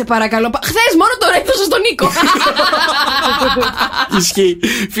 βοήθησε με, σε παρακαλώ. Χθες μόνο τώρα έδωσα στον Νίκο. Ισχύει.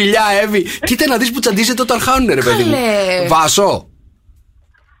 Φιλιά, Εύη. Κοίτα να δεις που τσαντίζεται όταν χάνουνε, ρε παιδί μου. Βάσο.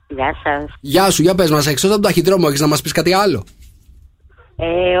 Γεια σας. Γεια σου, για πες μας, εκτός από τον ταχυδρόμο, έχεις να μας πεις κάτι άλλο?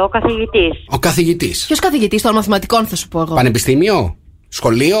 Ο καθηγητής. Ο καθηγητής. Ποιος καθηγητής? Των μαθηματικών θα σου πω εγώ. Πανεπιστήμιο,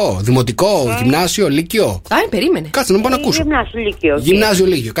 σχολείο, δημοτικό, γυμνάσιο, λύκειο. Περίμενε. Κάτσε να μου πάω να ακούσω. Γυμνάσιο, λύκειο. Γυμνάσιο,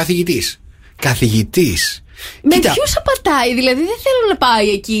 λύκειο. Καθηγητής. Με ποιους απατάει, δηλαδή δεν θέλω να πάει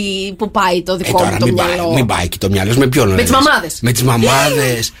εκεί που πάει το δικό μου το μυαλό. Μην πάει εκεί το μυαλό, με ποιον? Με τις μαμάδες. Με τις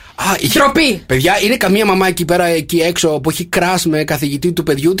μαμάδες. Τροπή. Παιδιά, είναι καμία μαμά εκεί πέρα, εκεί έξω, που έχει κράς με καθηγητή του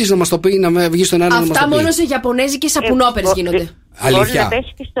παιδιού της να μας το πει, να βγει στον ένα να μας το πει? Αυτά μόνο σε γιαπωνέζικες σαπουνόπερες γίνονται. Αλήθεια.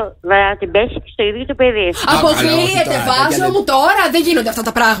 Να την πέσει και στο ίδιο το παιδί. Αποκλείεται, Βάζο μου τώρα. Δεν γίνονται αυτά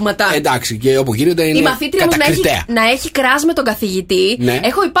τα πράγματα. Εντάξει, και όπου γίνονται είναι. Η μαθήτρια μου να έχει κράς με τον καθηγητή. Ναι.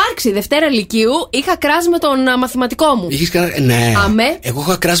 Έχω υπάρξει Δευτέρα Λυκείου, είχα κράς με τον μαθηματικό μου. Ναι. Αμέ. Εγώ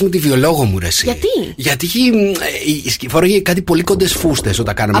είχα κράσει με τη βιολόγο μου, ρε εσύ. Γιατί φόραγε κάτι πολύ κοντές φούστες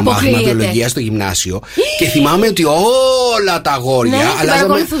όταν κάναμε μάθημα βιολογία στο γυμνάσιο. Και θυμάμαι ότι όλα τα αγόρια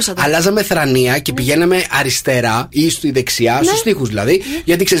αλλάζαμε θρανία και πηγαίναμε αριστερά ή στη δεξιά, στους Στους τοίχους δηλαδή.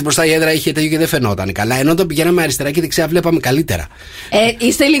 Γιατί ξέρεις, μπροστά η έδρα είχε τέτοιο και δεν φαινόταν καλά. Ενώ όταν πηγαίναμε αριστερά και δεξιά βλέπαμε καλύτερα.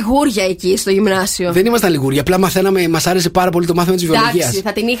 Είστε λιγούρια εκεί στο γυμνάσιο. Δεν ήμασταν λιγούρια, απλά μαθαίναμε, μας άρεσε πάρα πολύ το μάθημα της βιολογίας. Εντάξει,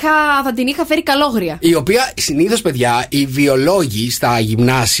 θα την είχα φέρει καλόγρια. Η οποία συνήθως, παιδιά, οι βιολόγοι στα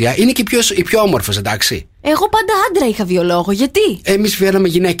γυμνάσια είναι και οι πιο όμορφες, εντάξει. Εγώ πάντα άντρα είχα βιολόγο, γιατί? Εμείς φέραμε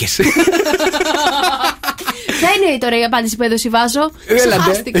γυναίκες. Ποια είναι τώρα η απάντηση που έδωσε η Βάσο?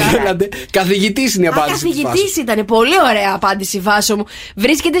 Έλατε. Καθηγητής είναι η απάντηση. Καθηγητής ήταν. Πολύ ωραία απάντηση, Βάσο μου.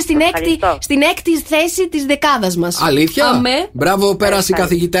 Βρίσκεται στην έκτη θέση της δεκάδας μας. Αλήθεια? Μπράβο, πέρασε οι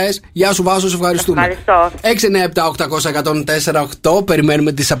καθηγητές. Γεια σου, Βάσο, σε ευχαριστούμε. 697-800-1048.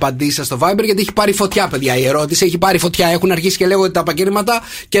 Περιμένουμε τις απαντήσεις σας στο Viber, γιατί έχει πάρει φωτιά, παιδιά. Η ερώτηση έχει πάρει φωτιά. Έχουν αρχίσει και λέγονται τα επαγγέλματα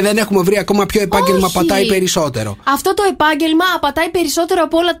και δεν έχουμε βρει ακόμα ποιο επάγγελμα πατάει περισσότερο. Αυτό το επάγγελμα πατάει περισσότερο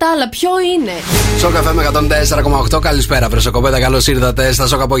από όλα τα άλλα. Ποιο είναι? Σοκαφέ με 104,8. Καλησπέρα, βρεσοκοπέτα. Καλώς ήρθατε στα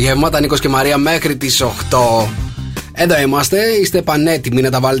Σοκ Απογεύματα. Νίκος και Μαρία μέχρι τις 8. Εδώ είμαστε. Είστε πανέτοιμοι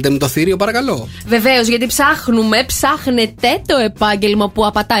να τα βάλετε με το θηρίο, παρακαλώ? Βεβαίως, γιατί ψάχνετε το επάγγελμα που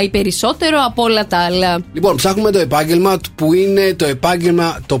απατάει περισσότερο από όλα τα άλλα. Λοιπόν, ψάχνουμε το επάγγελμα που είναι το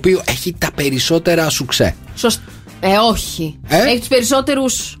επάγγελμα το οποίο έχει τα περισσότερα σουξέ. Όχι. Έχει τους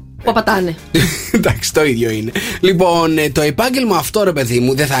περισσότερους που απατάνε. Εντάξει, το ίδιο είναι. Λοιπόν, το επάγγελμα αυτό, ρε παιδί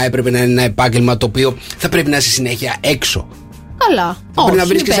μου, δεν θα έπρεπε να είναι ένα επάγγελμα το οποίο θα πρέπει να είσαι συνέχεια έξω. Καλά. Πρέπει να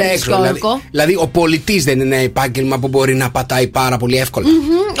βρίσκεσαι έξω. Δηλαδή, ο πολιτής δεν είναι ένα επάγγελμα που μπορεί να πατάει πάρα πολύ εύκολα.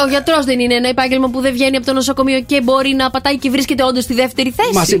 Ο γιατρός δεν είναι ένα επάγγελμα που δεν βγαίνει από το νοσοκομείο και μπορεί να πατάει και βρίσκεται όντως στη δεύτερη θέση.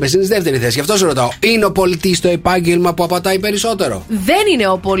 Μας είπες, είναι στη δεύτερη θέση. Γι' αυτό σε ρωτάω. Είναι ο πολιτής το επάγγελμα που απατάει περισσότερο? Δεν είναι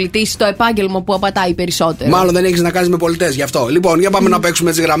ο πολιτής το επάγγελμα που απατάει περισσότερο. Μάλλον δεν έχεις να κάνεις με πολιτές, γι' αυτό. Λοιπόν, για πάμε να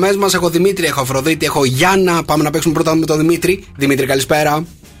παίξουμε τις γραμμές μας. Έχω Δημήτρη, έχω Αφροδίτη, έχω Γιάννα. Πάμε να παίξουμε πρώτα με τον Δημήτρη. Δημήτρη, καλησπέρα.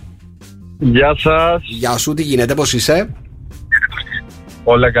 Γεια σας. Γεια σου, τι γίνεται, πώς είσαι?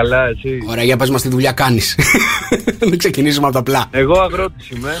 Όλα καλά, εσύ? Ωραία, για πες μας τι δουλειά κάνεις. Δεν ξεκινήσουμε από τα απλά. Εγώ αγρότης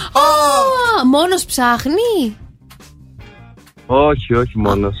είμαι. Μόνος ψάχνει? Όχι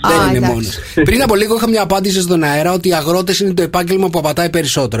μόνος. Δεν είναι μόνος. Πριν από λίγο είχα μια απάντηση στον αέρα ότι οι αγρότες είναι το επάγγελμα που απατάει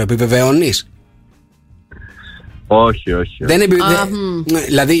περισσότερο. Επιβεβαιώνεις? Όχι.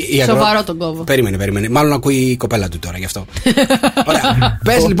 Δηλαδή, σοβαρό τον κόβο. Περίμενε. Μάλλον ακούει η κοπέλα του τώρα γι' αυτό. Ωραία.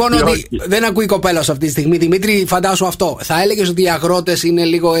 Πες λοιπόν ότι δεν ακούει η κοπέλα σου αυτή τη στιγμή. Δημήτρη, φαντάσου αυτό. Θα έλεγες ότι οι αγρότες είναι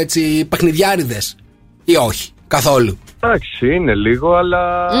λίγο έτσι παιχνιδιάριδες ή όχι? Καθόλου. Εντάξει, είναι λίγο,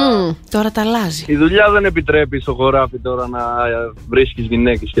 αλλά. Τώρα τα αλλάζει. Η δουλειά δεν επιτρέπει στο χωράφι τώρα να βρίσκεις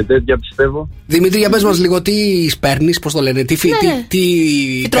γυναίκες και τέτοια, πιστεύω. Δημήτρη, για πες μας λίγο τι σπέρνεις, πώς το λένε,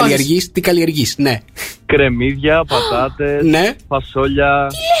 τι καλλιεργείς, ναι. Κρεμμύδια, πατάτες, ναι. Φασόλια,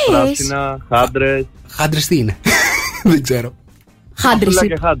 πράσινα, χάντρες. Χάντρες τι είναι? Δεν ξέρω.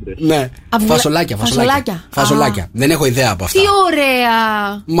 Φασολάκια, χάντρες. Ναι. Φασολάκια. Δεν έχω ιδέα από αυτά. Τι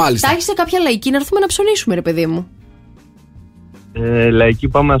ωραία. Μάλιστα. Θα έχεις σε κάποια λαϊκή να έρθουμε να ψωνίσουμε, ρε παιδί μου? Λαϊκή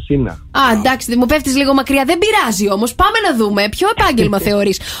πάμε Αθήνα. Εντάξει, μου πέφτεις λίγο μακριά. Δεν πειράζει όμως. Πάμε να δούμε ποιο επάγγελμα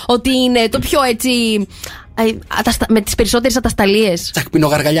θεωρείς ότι είναι το πιο έτσι. Με τις περισσότερες ατασταλίες.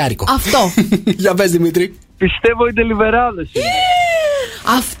 Τσακπινογαργαλιάρικο. Αυτό. Για πες, Δημήτρη. Πιστεύω οι τελιβεράδες.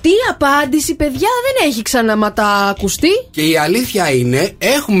 Αυτή η απάντηση, παιδιά, δεν έχει ξαναματακουστεί. Και η αλήθεια είναι,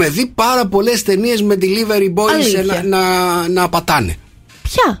 έχουμε δει πάρα πολλές ταινίες με delivery boys να πατάνε.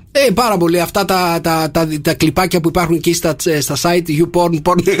 Ποια? Πάρα πολύ. Αυτά τα κλιπάκια που υπάρχουν εκεί στα site YouPorn.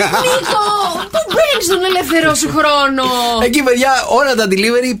 Νίκο, πού μπαίνεις στον ελεύθερο σου χρόνο? Εκεί, παιδιά, όλα τα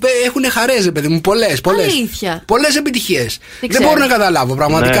delivery έχουν χαρές, παιδί μου. Πολλές. Αλήθεια. Πολλές επιτυχίες. Δεν μπορώ να καταλάβω,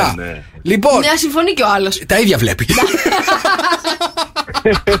 πραγματικά. Ναι. Λοιπόν. Ναι, συμφωνεί και ο άλλος. Τα ίδια βλέπει.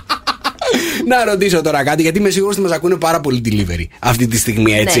 Να ρωτήσω τώρα κάτι, γιατί είμαι σίγουρος ότι μας ακούνε πάρα πολύ delivery αυτή τη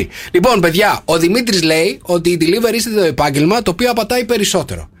στιγμή, έτσι. Ναι. Λοιπόν, παιδιά, ο Δημήτρης λέει ότι η delivery είναι το επάγγελμα το οποίο απατάει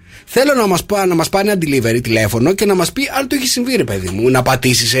περισσότερο. Θέλω να μας πάρει ένα delivery τηλέφωνο και να μας πει αν το έχει συμβεί, ρε παιδί μου, να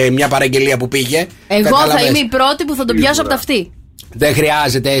πατήσει σε μια παραγγελία που πήγε. Εγώ θα είμαι η πρώτη που θα τον πιάσω από τα αυτή. Δεν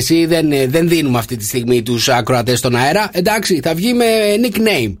χρειάζεται, εσύ δεν δίνουμε αυτή τη στιγμή τους ακροατές στον αέρα. Εντάξει, θα βγει με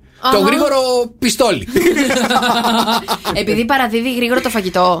nickname. Το γρήγορο πιστόλι. Επειδή παραδίδει γρήγορο το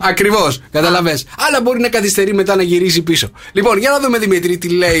φαγητό. Ακριβώς, καταλαβες. Αλλά μπορεί να καθυστερεί μετά να γυρίσει πίσω. Λοιπόν, για να δούμε, Δημήτρη, τι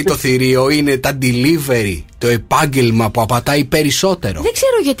λέει το θηρίο. Είναι τα delivery το επάγγελμα που απατάει περισσότερο? Δεν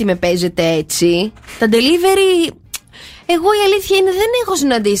ξέρω γιατί με παίζετε έτσι. Τα delivery. Εγώ η αλήθεια είναι δεν έχω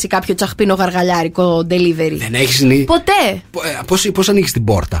συναντήσει κάποιο τσαχπίνο γαργαλιάρικο delivery. Δεν έχεις συναντήσει? Ποτέ. Πώς ανοίγεις την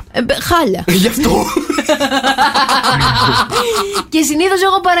πόρτα? Χάλια. Γι' αυτό. Και συνήθως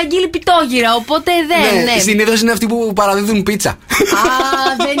έχω παραγγείλει πιτόγυρα, οπότε δεν. Ναι. Συνήθως είναι αυτοί που παραδίδουν πίτσα.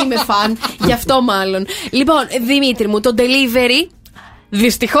 Δεν είμαι φαν. Γι' αυτό μάλλον. Λοιπόν, Δημήτρη μου, το delivery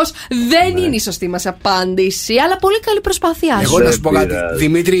Δυστυχώς δεν είναι η σωστή μας απάντηση, αλλά πολύ καλή προσπάθειά σου. Εγώ να σου πω κάτι.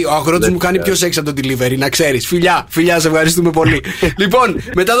 Δημήτρη, ο αγρότης μου κάνει πιο σεξ από το delivery, να ξέρεις. Φιλιά, σε ευχαριστούμε πολύ. Λοιπόν,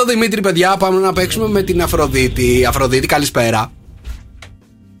 μετά το Δημήτρη, παιδιά, πάμε να παίξουμε με την Αφροδίτη. Αφροδίτη, καλησπέρα.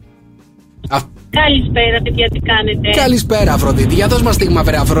 Καλησπέρα, παιδιά, τι κάνετε? Καλησπέρα, Αφροδίτη. Για δώσ' μας στίγμα,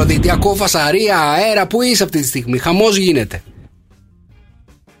 βρε Αφροδίτη. Ακούω φασαρία, αέρα, πού είσαι αυτή τη στιγμή? Χαμός γίνεται.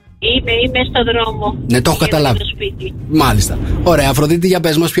 Είμαι στο δρόμο. Ναι, το έχω καταλάβει. Μάλιστα. Ωραία, Αφροδίτη, για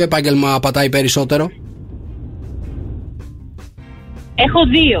πες μας, ποιο επάγγελμα πατάει περισσότερο? Έχω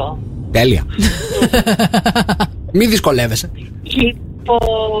 2. Τέλεια. Μη δυσκολεύεσαι.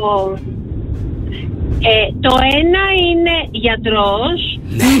 Λοιπόν, το ένα είναι γιατρός.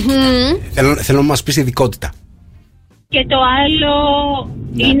 Ναι. Θέλω να μας πεις ειδικότητα. Και το άλλο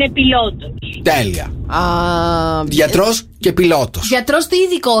είναι πιλότος. Τέλεια. Γιατρός και πιλότος. Γιατρός, τι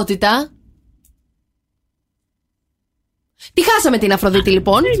ειδικότητα? Τι χάσαμε την Αφροδίτη,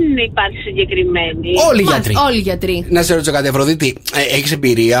 λοιπόν? Δεν υπάρχει συγκεκριμένη. Όλοι γιατροί. Να σε ρωτήσω κάτι, Αφροδίτη. Έχεις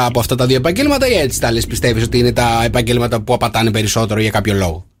εμπειρία από αυτά τα 2 επαγγέλματα ή έτσι τα λες? Πιστεύεις ότι είναι τα επαγγέλματα που απατάνε περισσότερο για κάποιο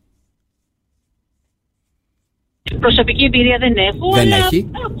λόγο? Προσωπική εμπειρία δεν έχω. Δεν αλλά έχει.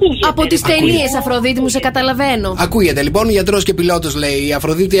 Ακούγεται. Από τις ταινίες, Αφροδίτη μου, σε καταλαβαίνω. Ακούγεται λοιπόν, γιατρός και πιλότος λέει. Η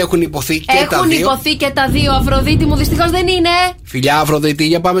Αφροδίτη έχουν υποθεί και τα 2. Έχουν υποθεί και τα 2, Αφροδίτη μου, δυστυχώς δεν είναι. Φιλιά, Αφροδίτη,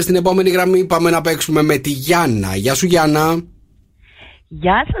 για πάμε στην επόμενη γραμμή. Πάμε να παίξουμε με τη Γιάννα. Γεια σου, Γιάννα.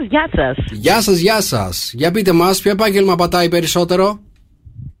 Γεια σας. Γεια σας. Για πείτε μας, ποιο επάγγελμα πατάει περισσότερο?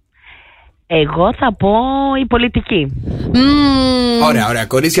 Εγώ θα πω η πολιτική. Ωραία.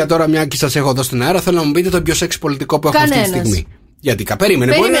 Κορίτσια, τώρα μια και σας έχω εδώ στην αέρα, θέλω να μου πείτε το πιο σεξ πολιτικό που έχω αυτή τη στιγμή. Γιατί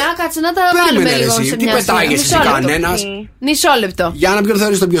περίμενε. Κάτσε να τα βάλουμε λίγο σε τι πετάγεσαι εσύ, κανένας? Μισό λεπτό. Γιάννα, ποιον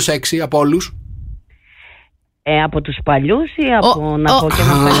θεωρείς το πιο σεξι από όλους? Από τους παλιούς ή από να πω και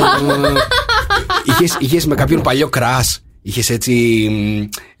ένα παλιό? Είχες με κάποιον παλιό κράς? Είχες έτσι,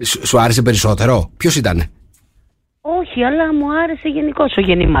 σου άρεσε περισσότερο? Ποιος ήτανε? Όχι, αλλά μου άρεσε γενικώς ο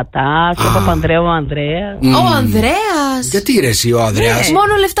Γεννηματάς, ο Παπανδρέου, ο Ανδρέας. Ο Ανδρέας! Γιατί ρε εσύ ο Ανδρέας?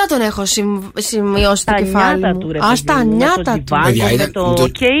 Μόνο λεφτά τον έχω σημειώσει στο κεφάλι μου. Στα νιάτα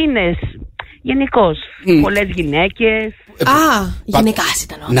του. Και είναι γενικώς πολλές γυναίκες. Γυναικάς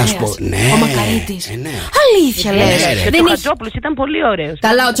ήταν ο Ανδρέας. Να σου πω, ναι. Ο Μακαρίτης. Αλήθεια λες? Και ο Τσοχατζόπουλος ήταν πολύ ωραίος.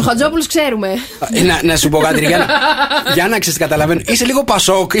 Καλά, ο Τσοχατζόπουλος ξέρουμε. Να σου πω κάτι, για να ξέρεις, καταλαβαίνω. Είσαι λίγο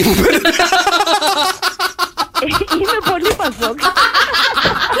Πασόκ. Είμαι πολύ Πασόκ.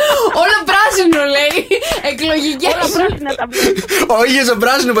 Όλο πράσινο λέει. Εκλογικές. Όλα πράσινα τα βλέπω. Ο ίδιος ο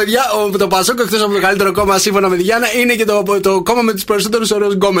πράσινο, παιδιά, το Πασόκ, εκτός από το καλύτερο κόμμα σύμφωνα με τη Γιάννα, είναι και το κόμμα με τους περισσότερους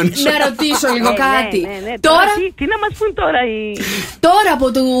ωραίους γκόμενους. Να ρωτήσω λίγο κάτι. Τώρα, τι να μας πούν τώρα οι... Τώρα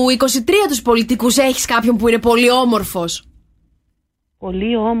από του 23 τους πολιτικούς έχεις κάποιον που είναι πολύ όμορφος?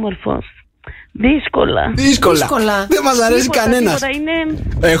 Πολύ όμορφος. Δύσκολα. Δεν μας αρέσει κανένας.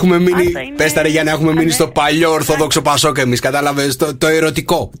 Έχουμε μείνει. Πες τα ρε Γιάννα, έχουμε μείνει στο παλιό ορθόδοξο Πασόκ εμείς. Κατάλαβες, το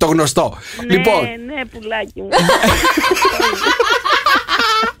ερωτικό, το γνωστό. Λοιπόν. Ναι, πουλάκι μου.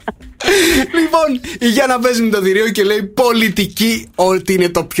 Λοιπόν, η Γιάννα παίζει με το θηρίο και λέει πολιτική ότι είναι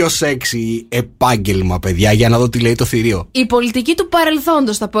το πιο σεξι επάγγελμα, παιδιά. Για να δω τι λέει το θηρίο. Η πολιτική του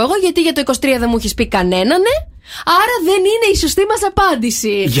παρελθόντος θα πω εγώ, γιατί για το 23 δεν μου έχεις πει κανέναν, ναι. Άρα δεν είναι η σωστή μας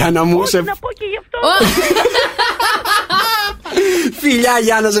απάντηση. Για να μου να πω και γι' αυτό. Φιλιά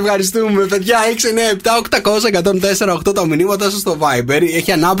Γιάννα, σε ευχαριστούμε. Παιδιά, 697-800-1048 τα μηνύματα σας στο Viber.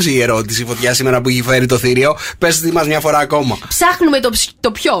 Έχει ανάψει η ερώτηση Φωτιά σήμερα που έχει φέρει το θηρίο. Πες μας μια φορά ακόμα. Ψάχνουμε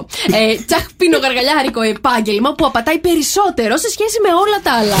το πιο τσαχπίνο γαργαλιάρικο επάγγελμα που απατάει περισσότερο σε σχέση με όλα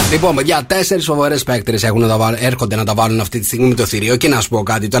τα άλλα. Λοιπόν, παιδιά, 4 φοβερές παίκτρες έρχονται να τα βάλουν αυτή τη στιγμή με το θηρίο. Και να σου πω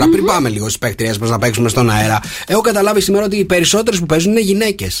κάτι τώρα, πριν πάμε λίγο στις παίκτριες μας να παίξουμε στον αέρα. Έχω καταλάβει σήμερα ότι οι περισσότερες που παίζουν είναι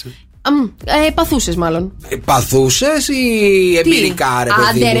γυναίκες. Παθούσες μάλλον. Παθούσες ή εμπειρικά, ρε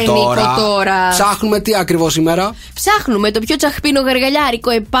παιδί μου, τώρα. Ψάχνουμε τι ακριβώς σήμερα? Ψάχνουμε το πιο τσαχπίνο γαργαλιάρικο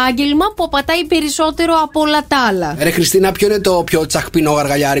επάγγελμα που απατάει περισσότερο από όλα τα άλλα. Ρε Χριστίνα, ποιο είναι το πιο τσαχπίνο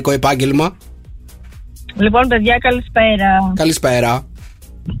γαργαλιάρικο επάγγελμα? Λοιπόν, παιδιά, καλησπέρα. Καλησπέρα.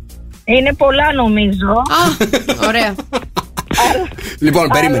 Είναι πολλά, νομίζω. Ωραία. Λοιπόν,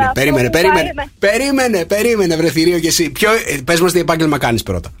 περίμενε, βρε θηρίο κι εσύ. Πες μας τι επάγγελμα κάνεις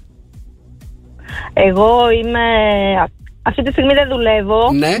πρώτα. Εγώ είμαι... Αυτή τη στιγμή δεν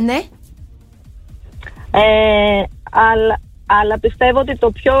δουλεύω. Ναι. Αλλά πιστεύω ότι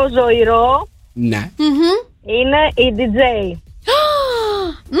το πιο ζωηρό είναι η DJ.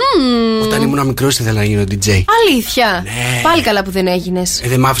 Όταν ήμουν μικρός ήθελα να γίνω DJ. Αλήθεια? Ναι. Πάλι καλά που δεν έγινες.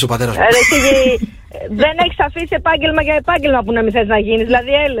 Δεν μ' άφησε ο πατέρας μου. Δεν έχεις αφήσει επάγγελμα για επάγγελμα που να μην θες να γίνεις,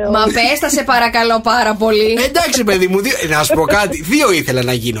 δηλαδή έλεος. Μα πες τα σε παρακαλώ πάρα πολύ. Εντάξει παιδί μου, να σου πω κάτι. 2 ήθελα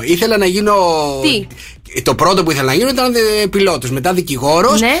να γίνω. Ήθελα να γίνω... Τι? Το πρώτο που ήθελα να γίνω ήταν πιλότος. Μετά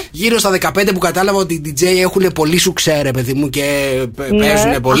δικηγόρος. Ναι. Γύρω στα 15 που κατάλαβα ότι οι DJ έχουν πολύ σου ξέρε, παιδί μου, και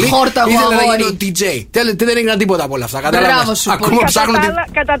παίζουν πολύ. Ήθελα να γίνω DJ. Δεν έγινα τίποτα από όλα αυτά. Κατάλαβες. Ακόμα ψάχνω.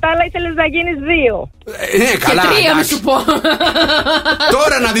 Κατά τα άλλα ήθελες να γίνεις 2. Ναι, καλά. Και 3 να σου πω.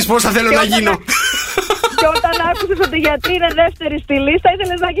 Τώρα να δεις πώς θα θέλω να γίνω. Και όταν άκουσες ότι οι γιατροί είναι δεύτερη στη λίστα,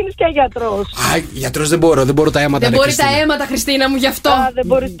 ήθελες να γίνεις και γιατρός. Γιατρός δεν μπορώ τα αίματα. Δεν μπορεί τα αίματα, Χριστίνα μου, γι' αυτό. Δεν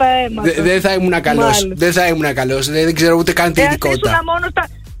μπορείς τα αίματα. Δεν θα ήμουν καλός. Δεν ξέρω ούτε καν την ειδικότητα.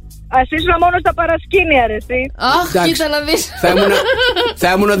 Ας ήσουν μόνο στα παρασκήνια, ρε εσύ. Αχ, κοίτα να δεις.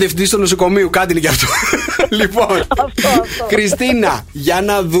 Θα ήμουν ο διευθυντής του νοσοκομείου, κάτι είναι γι' αυτό. Λοιπόν, Χριστίνα, για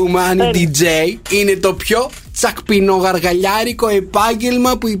να δούμε αν η DJ είναι το πιο τσακπινογαργαλιάρικο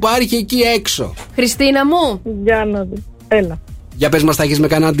επάγγελμα που υπάρχει εκεί έξω. Χριστίνα μου. Για να δει. Έλα. Για πες μας, θα έχεις με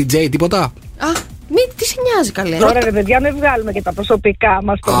κανένα DJ τίποτα? Τι σε νοιάζει, καλέ. Τώρα ρε παιδιά, μην βγάλουμε και τα προσωπικά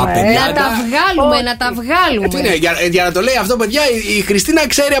μας. Να τα βγάλουμε. Τι είναι, για να το λέει αυτό, παιδιά, η Χριστίνα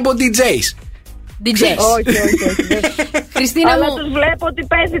ξέρει από DJs. Όχι. Χριστίνα αλλά μου, τους βλέπω ότι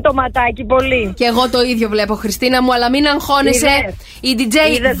παίζει το ματάκι πολύ. Και εγώ το ίδιο βλέπω, Χριστίνα μου, αλλά μην αγχώνεσαι. Η DJ.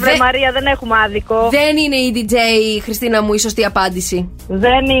 Είδες, Μαρία, δεν έχουμε άδικο. Δεν είναι η DJ, Χριστίνα μου, η σωστή απάντηση.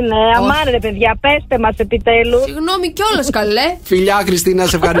 Δεν είναι. Αμάν ρε παιδιά, πέστε μας επιτέλους. Συγγνώμη κιόλας, καλέ. Φιλιά, Χριστίνα,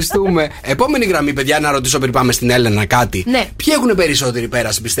 σε ευχαριστούμε. Επόμενη γραμμή, παιδιά, να ρωτήσω πριν πάμε στην Έλενα κάτι. Ναι. Ποιοι έχουν περισσότερη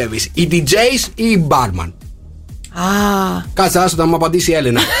πέραση, πιστεύεις, οι DJs ή οι barman? Κάτσε, άσο να μου απαντήσει η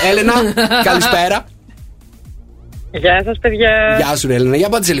Έλενα. Έλενα, καλησπέρα. Γεια σας, παιδιά. Γεια σου, Έλενα. Για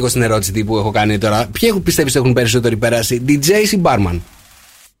απάντησε λίγο στην ερώτηση που έχω κάνει τώρα. Ποιοι πιστεύεις έχουν περισσότερη πέραση, DJs ή barman?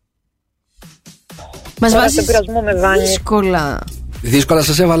 Μας βάζεις δύσκολα. Δύσκολα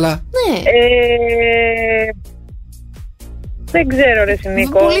σας έβαλα. Ναι. Δεν ξέρω, ρε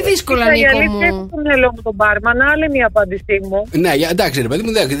Νίκο. Πολύ δύσκολα, Νίκο μου. Έχω στο μυαλό μου τον μπάρμαν, άλλη μια απάντησή μου. Ναι, εντάξει, ρε παιδί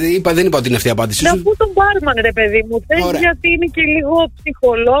μου, δεν είπα ότι είναι αυτή η απάντηση σου. Να πω τον μπάρμαν, ρε παιδί μου. Θες γιατί είναι και λίγο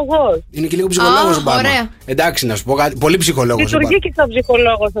ψυχολόγος. Είναι και λίγο ψυχολόγος ο μπάρμαν. Εντάξει, να σου πω κάτι. Πολύ ψυχολόγος. Λειτουργεί και σαν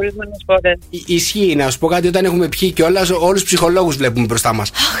ψυχολόγος ορισμένες φορές. Ισχύει, να σου πω κάτι. Όταν έχουμε πιει κιόλας, όλους τους ψυχολόγους βλέπουμε μπροστά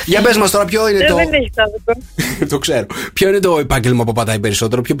μας. Για πες μας τώρα, ποιο είναι το. Δεν έχει άδικο. Το ξέρω. Ποιο είναι το επάγγελμα που πατάει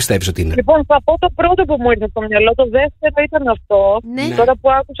περισσότερο, ποιο πιστεύεις ότι είναι? Λοιπόν, θα πω το πρώτο που μου ήρθε στο μυαλό. Το δεύτερο ήταν αυτό. Ναι. Τώρα που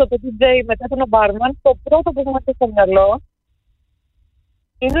άκουσα το DJ μετά τον μπάρμαν, το πρώτο που μου ήρθε στο μυαλό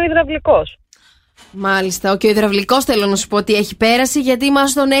είναι ο υδραυλικός. Μάλιστα, και ο υδραυλικός θέλω να σου πω ότι έχει πέραση, γιατί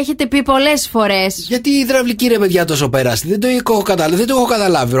μας τον έχετε πει πολλές φορές. Γιατί η υδραυλική, ρε παιδιά, τόσο πέραση? Δεν το έχω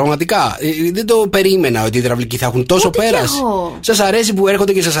καταλάβει, πραγματικά. Δεν το περίμενα ότι οι υδραυλικοί θα έχουν τόσο πέραση. Σας αρέσει που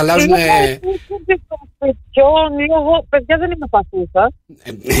έρχονται και σας αλλάζουν? Παιδιά, δεν είμαι παθούσα.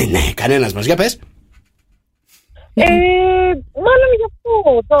 Ναι, κανένας μας. Για πες. Μάλλον γι' αυτό,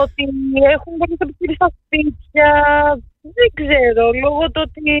 το ότι έχουν πολύ επιχειρήσεις στα σπίτια, δεν ξέρω, λόγω του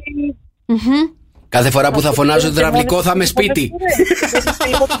ότι... Κάθε φορά που θα φωνάζω υδραυλικό θα είμαι σπίτι.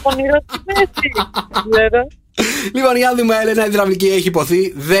 Λοιπόν, για να δούμε, Έλενα, η υδραυλική έχει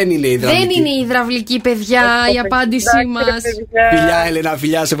υποθεί. Δεν είναι η υδραυλική. Δεν είναι η υδραυλική, παιδιά, η απάντησή μας. Φιλιά, Έλενα,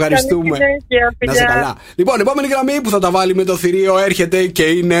 φιλιά, σε ευχαριστούμε. Να σε καλά. Λοιπόν, επόμενη γραμμή που θα τα βάλει με το θηρίο έρχεται και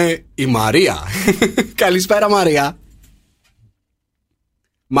είναι η Μαρία. Καλησπέρα, Μαρία.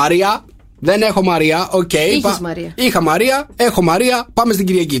 Μαρία. Δεν έχω Μαρία. Οκ. Μαρία. Είχα Μαρία. Έχω Μαρία. Πάμε στην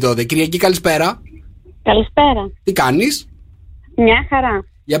Κυριακή τότε. Κυριακή, καλησπέρα. Καλησπέρα. Τι κάνεις? Μια χαρά.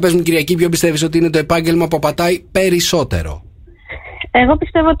 Για πες μου, Κυριακή, ποιο πιστεύεις ότι είναι το επάγγελμα που πατάει περισσότερο? Εγώ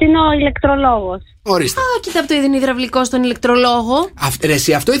πιστεύω ότι είναι ο ηλεκτρολόγος. Ορίστε. Κοίτα από το είδη υδραυλικό στον ηλεκτρολόγο.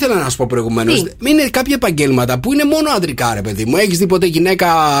 Εσύ, αυτό ήθελα να σου πω προηγουμένως. Είναι κάποια επαγγέλματα που είναι μόνο ανδρικά, ρε παιδί μου. Έχεις δει ποτέ γυναίκα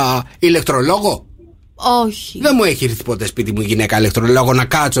ηλεκτρολόγο? Όχι. Δεν μου έχει έρθει ποτέ σπίτι μου γυναίκα ηλεκτρολόγο να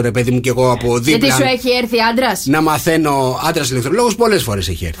κάτσω, ρε παιδί μου, και εγώ από δίπλα. Γιατί σου έχει έρθει άντρας? Να μαθαίνω. Άντρας ηλεκτρολόγος πολλές φορές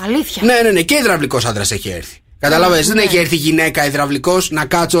έχει έρθει. Αλήθεια? Ναι, και υδραυλικός άντρας έχει έρθει. Καταλάβες, δεν έχει έρθει γυναίκα υδραυλικός να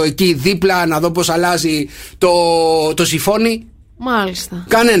κάτσω εκεί δίπλα να δω πώς αλλάζει το σιφόνι. Μάλιστα.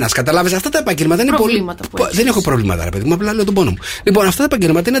 Κανένας, καταλάβες. Αυτά τα επαγγέλματα είναι πολύ. Δεν έχω προβλήματα, ρε παιδί μου, απλά λέω τον πόνο μου. Λοιπόν, αυτά τα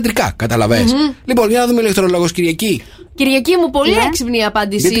επαγγέλματα είναι αντρικά, καταλαβες. Λοιπόν, για να δούμε ηλεκτρολόγος, Κυριακή. Κυριακή μου, πολύ έξυπνη η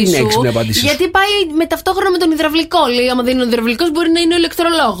απάντησή σου. Γιατί είναι έξυπνη η απάντησή σου? Γιατί πάει ταυτόχρονα με τον υδραυλικό. Λέει, άμα δεν είναι ο υδραυλικός, μπορεί να είναι ο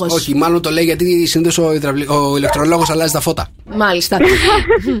ηλεκτρολόγος. Όχι, μάλλον το λέει γιατί συνήθως ο ηλεκτρολόγος αλλάζει τα φώτα. Μάλιστα.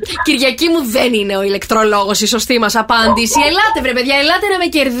 Κυριακή μου, δεν είναι ο ηλεκτρολόγος η σωστή μας απάντηση. Ελάτε, βρε παιδιά, ελάτε να με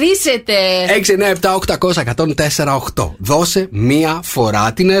κερδίσετε. 697-800-1048. Δώσε μία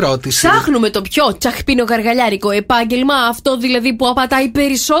φορά την ερώτηση. Ψάχνουμε το πιο τσαχπίνο γαργαλιάρικο επάγγελμα, αυτό δηλαδή που απατάει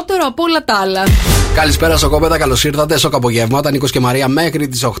περισσότερο από όλα τα άλλα. Καλησπέρα σοκόπεδα, καλώς ήρθατε. Σοκ απογεύματα, Νίκος και Μαρία. Μέχρι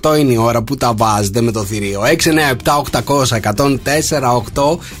τις 8 είναι η ώρα που τα βάζετε με το θηρίο.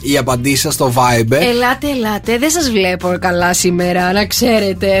 697-800-1048 οι απαντήσεις σας στο Viber. Ελάτε, δεν σας βλέπω καλά σήμερα, να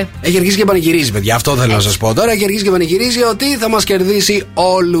ξέρετε. Έχει αρχίσει και πανηγυρίζει, παιδιά, αυτό θέλω να σας πω. Τώρα έχει αρχίσει και πανηγυρίζει ότι θα μας κερδίσει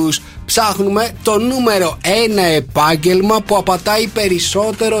όλους. Ψάχνουμε το νούμερο 1 επάγγελμα που απατάει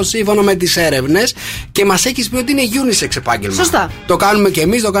περισσότερο σύμφωνα με τις έρευνες και μας έχεις πει ότι είναι unisex επάγγελμα. Σωστά. Το κάνουμε και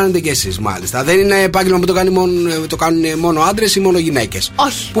εμείς, το κάνετε και εσείς μάλιστα. Δεν είναι επάγγελμα που το κάνουν μόνο άντρες ή μόνο γυναίκες.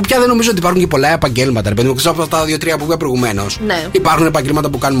 Όχι. Που πια δεν νομίζω ότι υπάρχουν και πολλά επαγγέλματα. Ρε παιδί μου, ξέρω από τα 2-3 που είπα προηγουμένως. Ναι. Υπάρχουν επαγγέλματα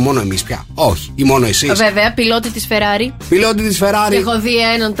που κάνουμε μόνο εμείς πια. Όχι, ή μόνο εσείς. Βέβαια, πιλότη της Ferrari. Πιλότη της Ferrari. Έχω δει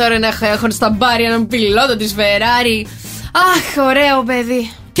έναν τώρα να έχουν στα μπάρια έναν πιλότο της Ferrari. Αχ, ωραίο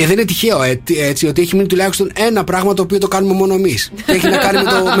παιδί. Και δεν είναι τυχαίο έτσι ότι έχει μείνει τουλάχιστον ένα πράγμα το οποίο το κάνουμε μόνο εμείς. Και έχει να κάνει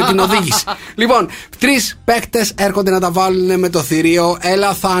με την οδήγηση. Λοιπόν, 3 παίκτες έρχονται να τα βάλουν με το θηρίο.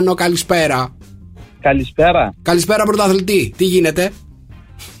 Έλα, Θάνο, καλησπέρα. Καλησπέρα. Καλησπέρα, πρωταθλητή. Τι γίνεται?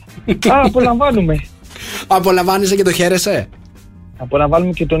 Απολαμβάνουμε. Απολαμβάνεσαι και το χαίρεσαι?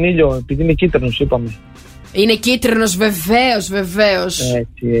 Απολαμβάνουμε και τον ήλιο, επειδή είναι κίτρινος, είπαμε. Είναι κίτρινος, βεβαίως.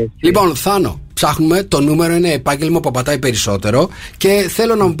 Έτσι. Λοιπόν, Θάνο, ψάχνουμε το νούμερο 1 επάγγελμα που απατάει περισσότερο και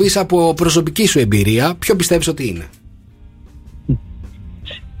θέλω να μου πεις από προσωπική σου εμπειρία ποιο πιστεύεις ότι είναι.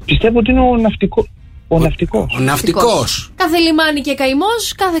 Πιστεύω ότι είναι ο ναυτικός. Κάθε λιμάνι και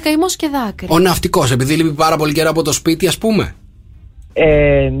καημός, κάθε καημός και δάκρυ. Ο ναυτικός, επειδή λείπει πάρα πολύ καιρό από το σπίτι, ας πούμε.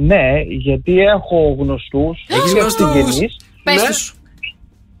 Ναι, γιατί έχω γνωστούς. Έχεις γνωστούς? Πες τους.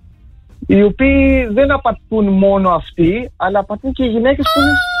 Οι οποίοι δεν απατούν μόνο αυτοί, αλλά απατούν και οι γυναίκες που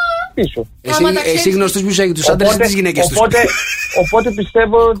είναι πίσω. Εσύ γνωστούς ποιους έχεις, τους άντρες ή τις γυναίκες τους? Οπότε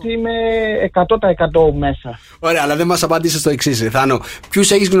πιστεύω ότι είμαι 100% μέσα. Ωραία, αλλά δεν μας απάντησες στο εξής, Θάνο.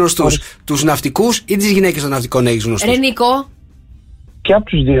 Ποιους έχεις γνωστούς, τους ναυτικούς ή τις γυναίκες των ναυτικών έχεις γνωστούς? Ρε Νίκο. Και από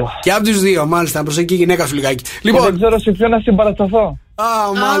τους δύο. Και από τους δύο, μάλιστα. Να προσέχει και η γυναίκα σου λιγάκι. Λοιπόν, δεν ξέρω σε ποιον να συμπαρασταθώ.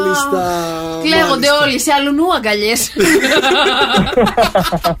 Μάλιστα. Κλέβονται όλοι σε αλλουνού αγκαλιές.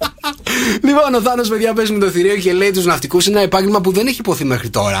 Λοιπόν, ο Θάνος, παιδιά, παίζει με το θηρίο και λέει τους ναυτικούς είναι ένα επάγγελμα που δεν έχει υποθεί μέχρι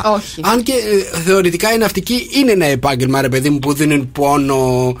τώρα. Όχι. Αν και θεωρητικά οι ναυτικοί είναι ένα επάγγελμα, ρε παιδί μου, που δίνουν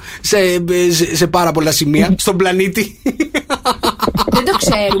πόνο σε πάρα πολλά σημεία στον πλανήτη. Δεν το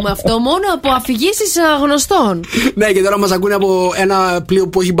ξέρουμε αυτό, μόνο από αφηγήσεις γνωστών. Ναι, και τώρα μας ακούνε από ένα πλοίο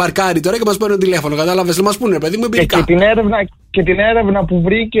που έχει μπαρκάρει τώρα και μας παίρνουν τηλέφωνο. Κατάλαβες, να μας πούνε, παιδί μου, εμπειρικά. Και την έρευνα που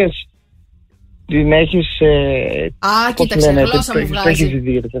βρήκες, την έχεις. Κοίταξε, γλώσσα μου βγάζει. Έχεις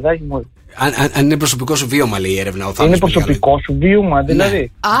δει, ρε παιδάκι μου. Αν είναι προσωπικό σου βίωμα, λέει η έρευνα. Ο Θάνος, είναι προσωπικό σου βίωμα,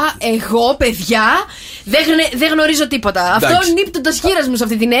 δηλαδή. Εγώ, παιδιά, δεν γνωρίζω τίποτα. Αυτό νύπτοντας χείρας μου σε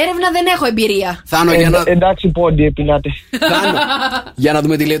αυτή την έρευνα, δεν έχω εμπειρία. Θάνο, εντάξει, πόντι, επιλάτε. Θάνο, για να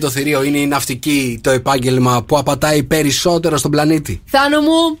δούμε τι λέει το θηρίο. Είναι η ναυτική το επάγγελμα που απατάει περισσότερο στον πλανήτη? Θάνο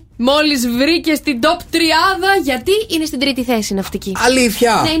μου, μόλις βρήκε την top 30, γιατί είναι στην τρίτη θέση ναυτική.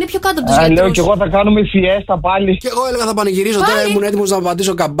 Αλήθεια? Ναι, είναι πιο κάτω από τους γιατρούς. Λέω και εγώ θα κάνουμε φιέστα πάλι. Και εγώ έλεγα θα πανηγυρίζω τώρα, ήμουν έτοιμος να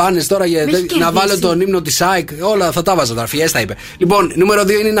πατήσω καμπάνες τώρα να βάλω τον ύμνο της ΑΕΚ. Όλα θα τα βάζα τώρα, φιέστα είπε. Λοιπόν, νούμερο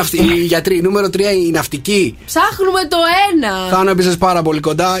 2 είναι οι γιατροί, νούμερο 3 η ναυτική. Ψάχνουμε το 1. Θάνο, επίσης πάρα πολύ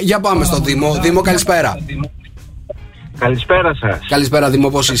κοντά. Για πάμε στο Δήμο. Δήμο, καλησπέρα. Καλησπέρα σας. Καλησπέρα, Δήμο,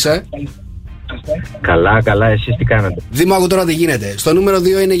 πώς είσαι? Καλά, εσείς τι κάνετε? Δήμο, άκου τώρα τι γίνεται. Στο νούμερο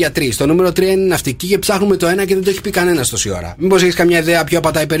 2 είναι γιατροί. Στο νούμερο 3 είναι ναυτικοί και ψάχνουμε το 1 και δεν το έχει πει κανένας τόση ώρα. Μήπως έχεις καμιά ιδέα ποιο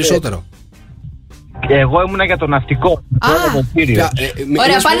απατάει περισσότερο? Εγώ ήμουνα για το ναυτικό.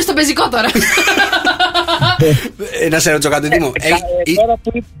 Ωραία, πάνε στο πεζικό τώρα. Να σε ρωτήσω κάτι, Δήμο.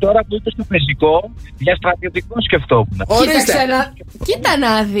 Τώρα που είπες στο πεζικό, για στρατιωτικό σκεφτόμουν. Κοίτα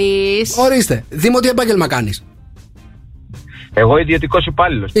να δεις. Ορίστε. Δήμο, τι επάγγελμα κάνεις? Εγώ ιδιωτικός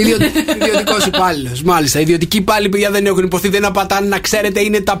υπάλληλος. Ιδιωτικός υπάλληλος, μάλιστα. Οι ιδιωτικοί υπάλληλοι, παιδιά, δεν έχουν υποθεί, δεν απατάνε, να ξέρετε,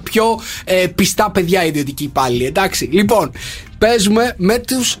 είναι τα πιο πιστά παιδιά οι ιδιωτικοί υπάλληλοι. Εντάξει. Λοιπόν, παίζουμε με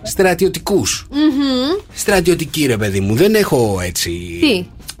τους στρατιωτικούς. Στρατιωτικοί, ρε παιδί μου, δεν έχω έτσι. Τι?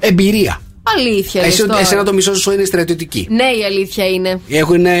 Εμπειρία. Αλήθεια. Εσένα το μισό σου είναι στρατιωτική. Ναι, η αλήθεια είναι.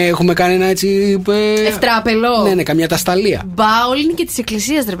 Έχουμε κάνει ένα έτσι. Ευτράπελο. Ναι, καμιά τασταλία. Μπα, όλοι είναι και τη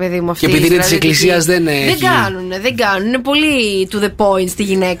εκκλησία, ρε παιδί μου αυτή. Και επειδή είναι τη εκκλησία δεν έχει. Δεν κάνουν. Είναι πολύ to the point στη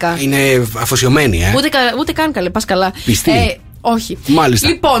γυναίκα. Είναι αφοσιωμένη, Ούτε καν καλέ, πας καλά. Πιστή. Όχι. Μάλιστα.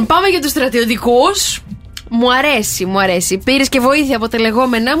 Λοιπόν, πάμε για τους στρατιωτικούς. Μου αρέσει. Πήρες και βοήθεια από τα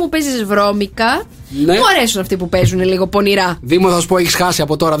λεγόμενά μου, παίζεις βρώμικα. Ναι. Μου αρέσουν αυτοί που παίζουν λίγο πονηρά. Δήμο, θα σου πω, έχεις χάσει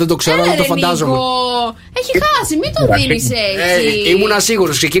από τώρα, δεν το ξέρω, αλλά το φαντάζομαι. Έχει χάσει, μην το δίνεις έτσι. Ήμουνα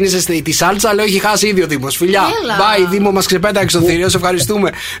σίγουρος, ξεκίνησε τη σάλτσα, λέω έχει χάσει ήδη ο Δήμος. Φιλιά. Μπάι, Δήμο, μας ξεπέταξε το θηρίο, σε ευχαριστούμε.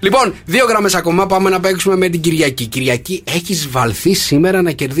 Λοιπόν, 2 γραμμές ακόμα, πάμε να παίξουμε με την Κυριακή. Κυριακή, έχεις βαλθεί σήμερα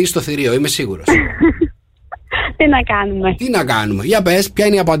να κερδίσεις το θηρίο, είμαι σίγουρος. Τι να κάνουμε. Για πες, ποια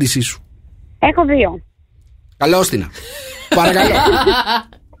είναι η απάντησή σου? Έχω 2. Καλώς την. Παρακαλώ.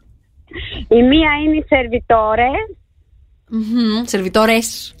 Η μία είναι οι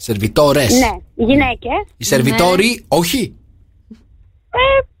σερβιτόρες. Σερβιτόρες. Ναι, οι γυναίκες. Οι σερβιτόροι, όχι.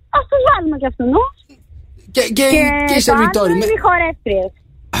 Ας τους βάλουμε και αυτούς. Και οι σερβιτόροι. Και οι χορεύτριες.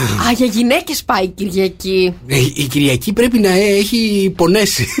 Α, για γυναίκες πάει η Κυριακή. Η Κυριακή πρέπει να έχει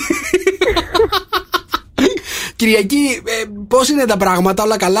πονέσει. Κυριακή, πώς είναι τα πράγματα,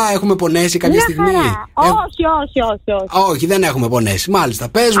 όλα καλά, έχουμε πονέσει κάποια στιγμή? Όχι. Όχι, δεν έχουμε πονέσει. Μάλιστα,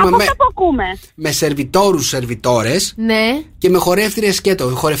 παίζουμε με σερβιτόρους, σερβιτόρες. Ναι. Και με χορεύτριες σκέτο.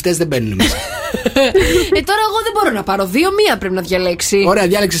 Οι χορευτές δεν μπαίνουν μέσα. Τώρα εγώ δεν μπορώ να πάρω 2, μία πρέπει να διαλέξει. Ωραία,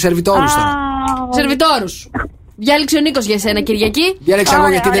 διάλεξε σερβιτόρους τώρα. Σερβιτόρους. Διάλεξε ο Νίκος για εσένα, Κυριακή. Διάλεξα εγώ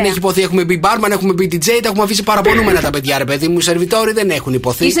γιατί δεν έχει υποθεί. Έχουμε πει μπάρμαν, έχουμε πει DJ, τα έχουμε αφήσει παραπονούμενα τα παιδιά, ρε παιδί μου. Οι σερβιτόροι δεν έχουν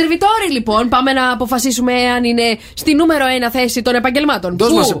υποθεί. Οι σερβιτόροι, λοιπόν, πάμε να αποφασίσουμε αν είναι στη νούμερο 1 θέση των επαγγελμάτων.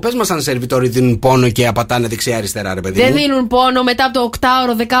 Πες μας αν οι σερβιτόροι δίνουν πόνο και απατάνε δεξιά-αριστερά, ρε παιδί μου. Δεν δίνουν πόνο μετά από το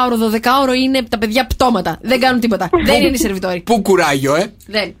 8ωρο, 10ωρο, 12ωρο είναι τα παιδιά πτώματα. Δεν κάνουν τίποτα. Δεν είναι οι σερβιτόροι. Πού κουράγιο,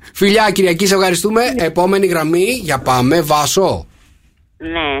 Δεν. Φιλιά, Κυριακή, σε ευχαριστούμε. Επόμενη γραμμή, για πάμε, Βάσο.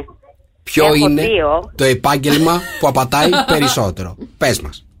 Ναι. Ποιο είναι το επάγγελμα που απατάει περισσότερο? Πες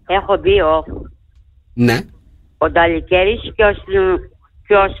μας. Έχω 2. Ναι. Ο νταλικέρης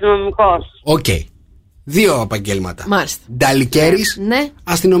και ο αστυνομικός. Οκ. 2 επαγγέλματα. Μάλιστα. Νταλικέρης, ναι.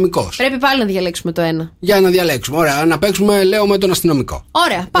 Αστυνομικός. Πρέπει πάλι να διαλέξουμε το ένα. Για να διαλέξουμε. Ωραία, να παίξουμε, λέω, με τον αστυνομικό.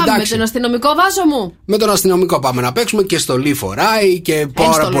 Ωραία, πάμε με τον αστυνομικό, Βάσο μου. Με τον αστυνομικό πάμε να παίξουμε και στολή φοράει και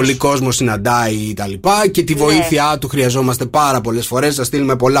πάρα πολύ κόσμο συναντάει τα λοιπά. Και τη βοήθειά του χρειαζόμαστε πάρα πολλές φορές. Θα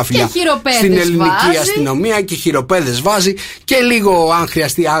στείλουμε πολλά φιλιά στην ελληνική αστυνομία και χειροπέδες βάζει. Και λίγο, αν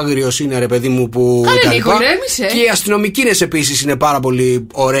χρειαστεί, άγριος είναι, ρε παιδί μου, που. Και οι αστυνομικίνες επίσης είναι πάρα πολύ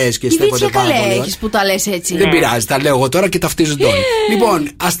ωραίες και στέκονται πάρα πολύ. Έτσι. Δεν πειράζει, τα λέω εγώ τώρα και ταυτίζονται όλοι. Λοιπόν,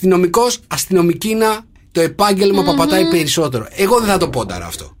 αστυνομικός, αστυνομικίνα, το επάγγελμα που απατάει περισσότερο. Εγώ δεν θα το πόνταρα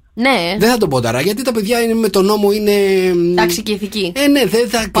αυτό. Ναι. Δεν θα το πόνταρα, γιατί τα παιδιά είναι με τον νόμο είναι. Τάξη και ηθική. Ναι, δεν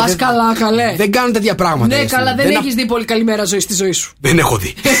θα. Πας καλά, καλέ. Δεν κάνουν τέτοια πράγματα. Ναι, καλά, δεν έχεις δει πολύ καλή μέρα ζωή στη ζωή σου. Δεν έχω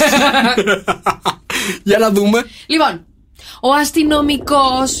δει. Για να δούμε. Λοιπόν. Ο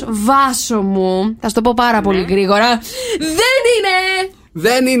αστυνομικός, Βάσο μου, θα σου το πω πάρα πολύ γρήγορα,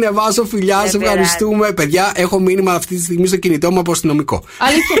 δεν είναι, Βάσο, φιλιά, σε ευχαριστούμε. Παιδιά, έχω μήνυμα αυτή τη στιγμή στο κινητό μου από αστυνομικό.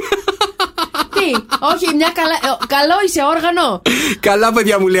 Αλήθεια? Τι, όχι, μια καλό είσαι όργανο. Καλά,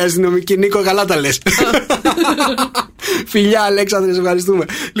 παιδιά, μου λέει αστυνομική. Νίκο, καλά τα λες. Φιλιά, Αλέξανδρε, σε ευχαριστούμε.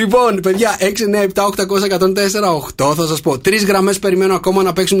 Λοιπόν, παιδιά, 6, 9, 7, 800, 104, 8. Θα σας πω, 3 γραμμές περιμένω ακόμα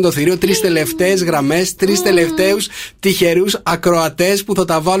να παίξουμε το θηρίο. 3 τελευταίες γραμμές, 3 τελευταίους τυχερούς ακροατές που θα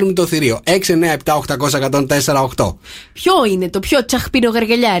τα βάλουν το θηρίο. 6, 9, 7, 800, 104, 8. Ποιο είναι το πιο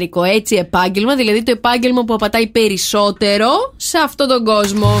τσαχπινογαργελιάρικο έτσι επάγγελμα, δηλαδή το επάγγελμα που απατάει περισσότερο σε αυτόν τον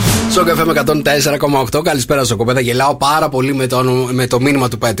κόσμο? Στο καφέ με 104,8. Καλησπέρα, Σοκοπέδα. Γελάω πάρα πολύ με το μήνυμα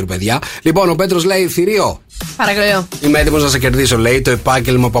του Πέτρου, παιδιά. Λοιπόν, ο Πέτρος λέει θηρίο. Παρακαλώ. Είμαι έτοιμος να σε κερδίσω, λέει. Το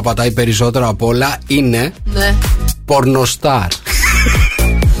επάγγελμα που απατάει περισσότερο απ' όλα είναι. Ναι. Πορνοστάρ.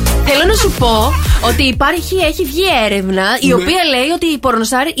 Θέλω να σου πω ότι έχει βγει έρευνα η οποία λέει ότι οι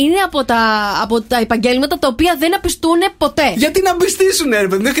πορνοστάρ είναι από τα επαγγέλματα τα οποία δεν απιστούν ποτέ. Γιατί να πιστήσουν,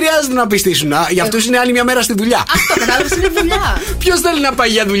 έρευνα? Δεν χρειάζεται να πιστήσουν. Για αυτούς είναι άλλη μια μέρα στη δουλειά. Αυτό κατάλαβες, είναι δουλειά. Ποιος θέλει να πάει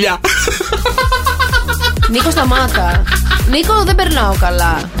για δουλειά? Νίκο, σταμάτα. Νίκο, δεν περνάω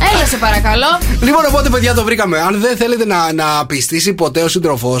καλά. Έλα, σε παρακαλώ. Λοιπόν, οπότε, παιδιά, το βρήκαμε. Αν δεν θέλετε να πιστήσει ποτέ ο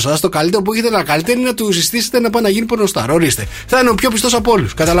σύντροφός σας, το καλύτερο που έχετε να κάνετε είναι να του συστήσετε να πάει να γίνει πορνοστάρ. Ορίστε. Θα είναι ο πιο πιστός από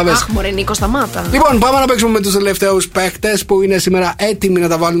όλους. Καταλαβαίνετε. Αχ, μωρέ, Νίκο, σταμάτα. Λοιπόν, πάμε να παίξουμε με τους τελευταίους παίχτες που είναι σήμερα έτοιμοι να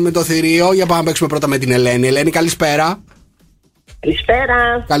τα βάλουν με το θηρίο. Για πάμε να παίξουμε πρώτα με την Ελένη. Ελένη, καλησπέρα.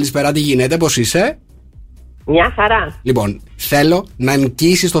 Καλησπέρα. Καλησπέρα, τι γίνεται, πώς είσαι? Μια χαρά. Λοιπόν, θέλω να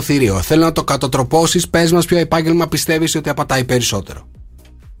νικήσεις το θηρίο. Θέλω να το κατοτροπώσεις. Πες μας ποιο επάγγελμα πιστεύεις ότι απατάει περισσότερο.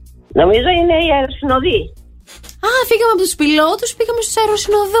 Νομίζω είναι η αεροσυνοδή. Α, φύγαμε από τους πιλότους, πήγαμε στους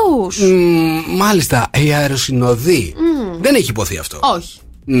αεροσυνοδούς. Μάλιστα, η αεροσυνοδή. Δεν έχει υποθεί αυτό. Όχι.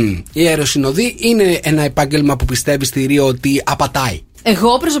 Η αεροσυνοδή είναι ένα επάγγελμα που πιστεύεις θηρίο ότι απατάει.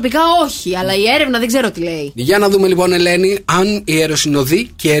 Εγώ προσωπικά όχι, αλλά η έρευνα δεν ξέρω τι λέει. Για να δούμε λοιπόν, Ελένη, αν η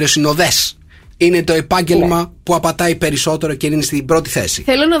αεροσυνοδή και οι αεροσυνοδές είναι το επάγγελμα που απατάει περισσότερο και είναι στην πρώτη θέση.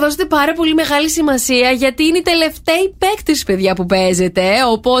 Θέλω να δώσετε πάρα πολύ μεγάλη σημασία γιατί είναι οι τελευταίοι παίκτες, παιδιά, που παίζετε.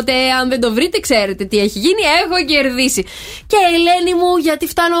 Οπότε, αν δεν το βρείτε, ξέρετε τι έχει γίνει. Έχω κερδίσει. Και Ελένη μου, γιατί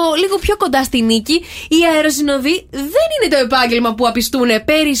φτάνω λίγο πιο κοντά στη νίκη, η αεροσυνοδή δεν είναι το επάγγελμα που απιστούν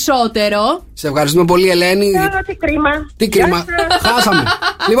περισσότερο. Σε ευχαριστούμε πολύ, Ελένη. Τι κρίμα. Τι κρίμα. Χάσαμε.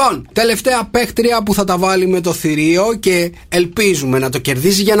 Λοιπόν, τελευταία παίκτρια που θα τα βάλει με το θηρίο και ελπίζουμε να το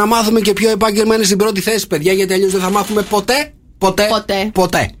κερδίσει για να μάθουμε και ποιο επάγγελμα είναι στην πρώτη θέση, παιδιά, γιατί αλλιώς δεν θα μάθουμε ποτέ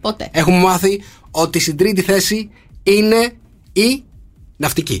Ποτέ. Έχουμε μάθει ότι στην τρίτη θέση είναι η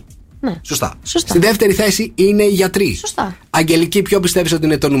ναυτική. Ναι. Σωστά. Στη δεύτερη θέση είναι οι γιατροί. Σωστά. Αγγελική, ποιο πιστεύεις ότι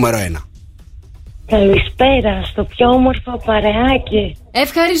είναι το νούμερο 1? Καλησπέρα στο πιο όμορφο παρεάκι.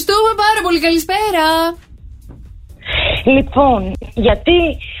 Ευχαριστούμε πάρα πολύ, καλησπέρα. Λοιπόν, γιατί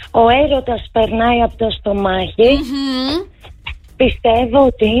ο έρωτας περνάει από το στομάχι, πιστεύω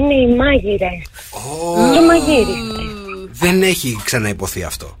ότι είναι οι μάγειρες. Και μαγείριστες. Δεν έχει ξαναυποθεί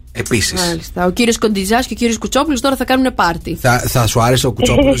αυτό. Επίσης. Μάλιστα. Ο κύριος Κοντιζάς και ο κύριος Κουτσόπουλος τώρα θα κάνουν πάρτι. Θα σου άρεσε ο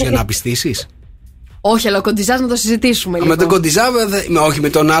Κουτσόπουλος για να πιστήσεις? Όχι, αλλά ο Κοντιζάς να το συζητήσουμε λίγο. Με τον Κοντιζά, όχι με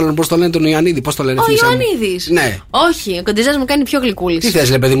τον άλλον, πώς το λένε, τον Ιωαννίδη, πώς το λένε? Ο Ιωαννίδης. Ναι. Όχι, ο Κοντιζάς μου κάνει πιο γλυκούλης. Τι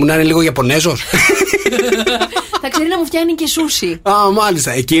θες, παιδί μου, να είναι λίγο Ιαπωνέζος? Θα ξέρει να μου φτιάνει και σούσι. Α,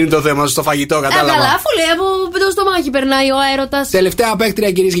 μάλιστα. Εκείνη το θέμα στο φαγητό, κατάλαβα. Καλά, αφού λέει από το στομάχι περνάει ο έρωτας. Τελευταία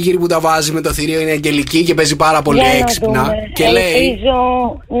παίκτρια, κυρίες και κύριοι, που τα βάζει με το θηρίο είναι η Αγγελική και παίζει πάρα πολύ έξυπνα. Και λέει. Ελπίζω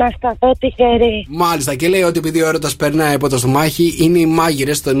να σταθώ τυχερή. Μάλιστα, και λέει ότι επειδή ο έρωτας περνάει από το στομάχι, είναι οι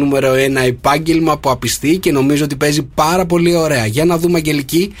μάγειρες το νούμερο 1 επάγγελμα που απιστεί και νομίζω ότι παίζει πάρα πολύ ωραία. Για να δούμε,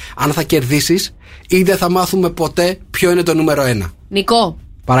 Αγγελική, αν θα κερδίσεις ή δεν θα μάθουμε ποτέ ποιο είναι το νούμερο 1. Νικό.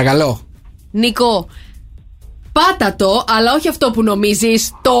 Παρακαλώ. Νικό. Πάτα το, αλλά όχι αυτό που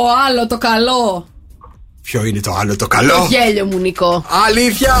νομίζεις. Το άλλο το καλό. Ποιο είναι το άλλο το καλό? Το γέλιο μου, Νικό.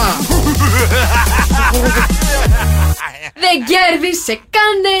 Αλήθεια. Δεν κέρδισε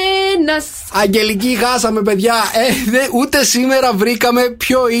κανένας. Αγγελική, χάσαμε, παιδιά. Ούτε σήμερα βρήκαμε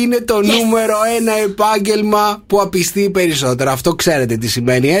ποιο είναι το νούμερο 1 επάγγελμα που απιστεί περισσότερα. Αυτό ξέρετε τι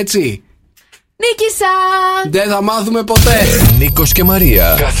σημαίνει, έτσι? Νίκησα. Δεν θα μάθουμε ποτέ. Νίκος και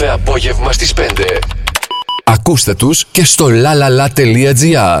Μαρία. Κάθε απόγευμα στις 5. Ακούστε τους και στο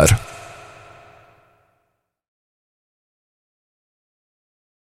lalala.gr.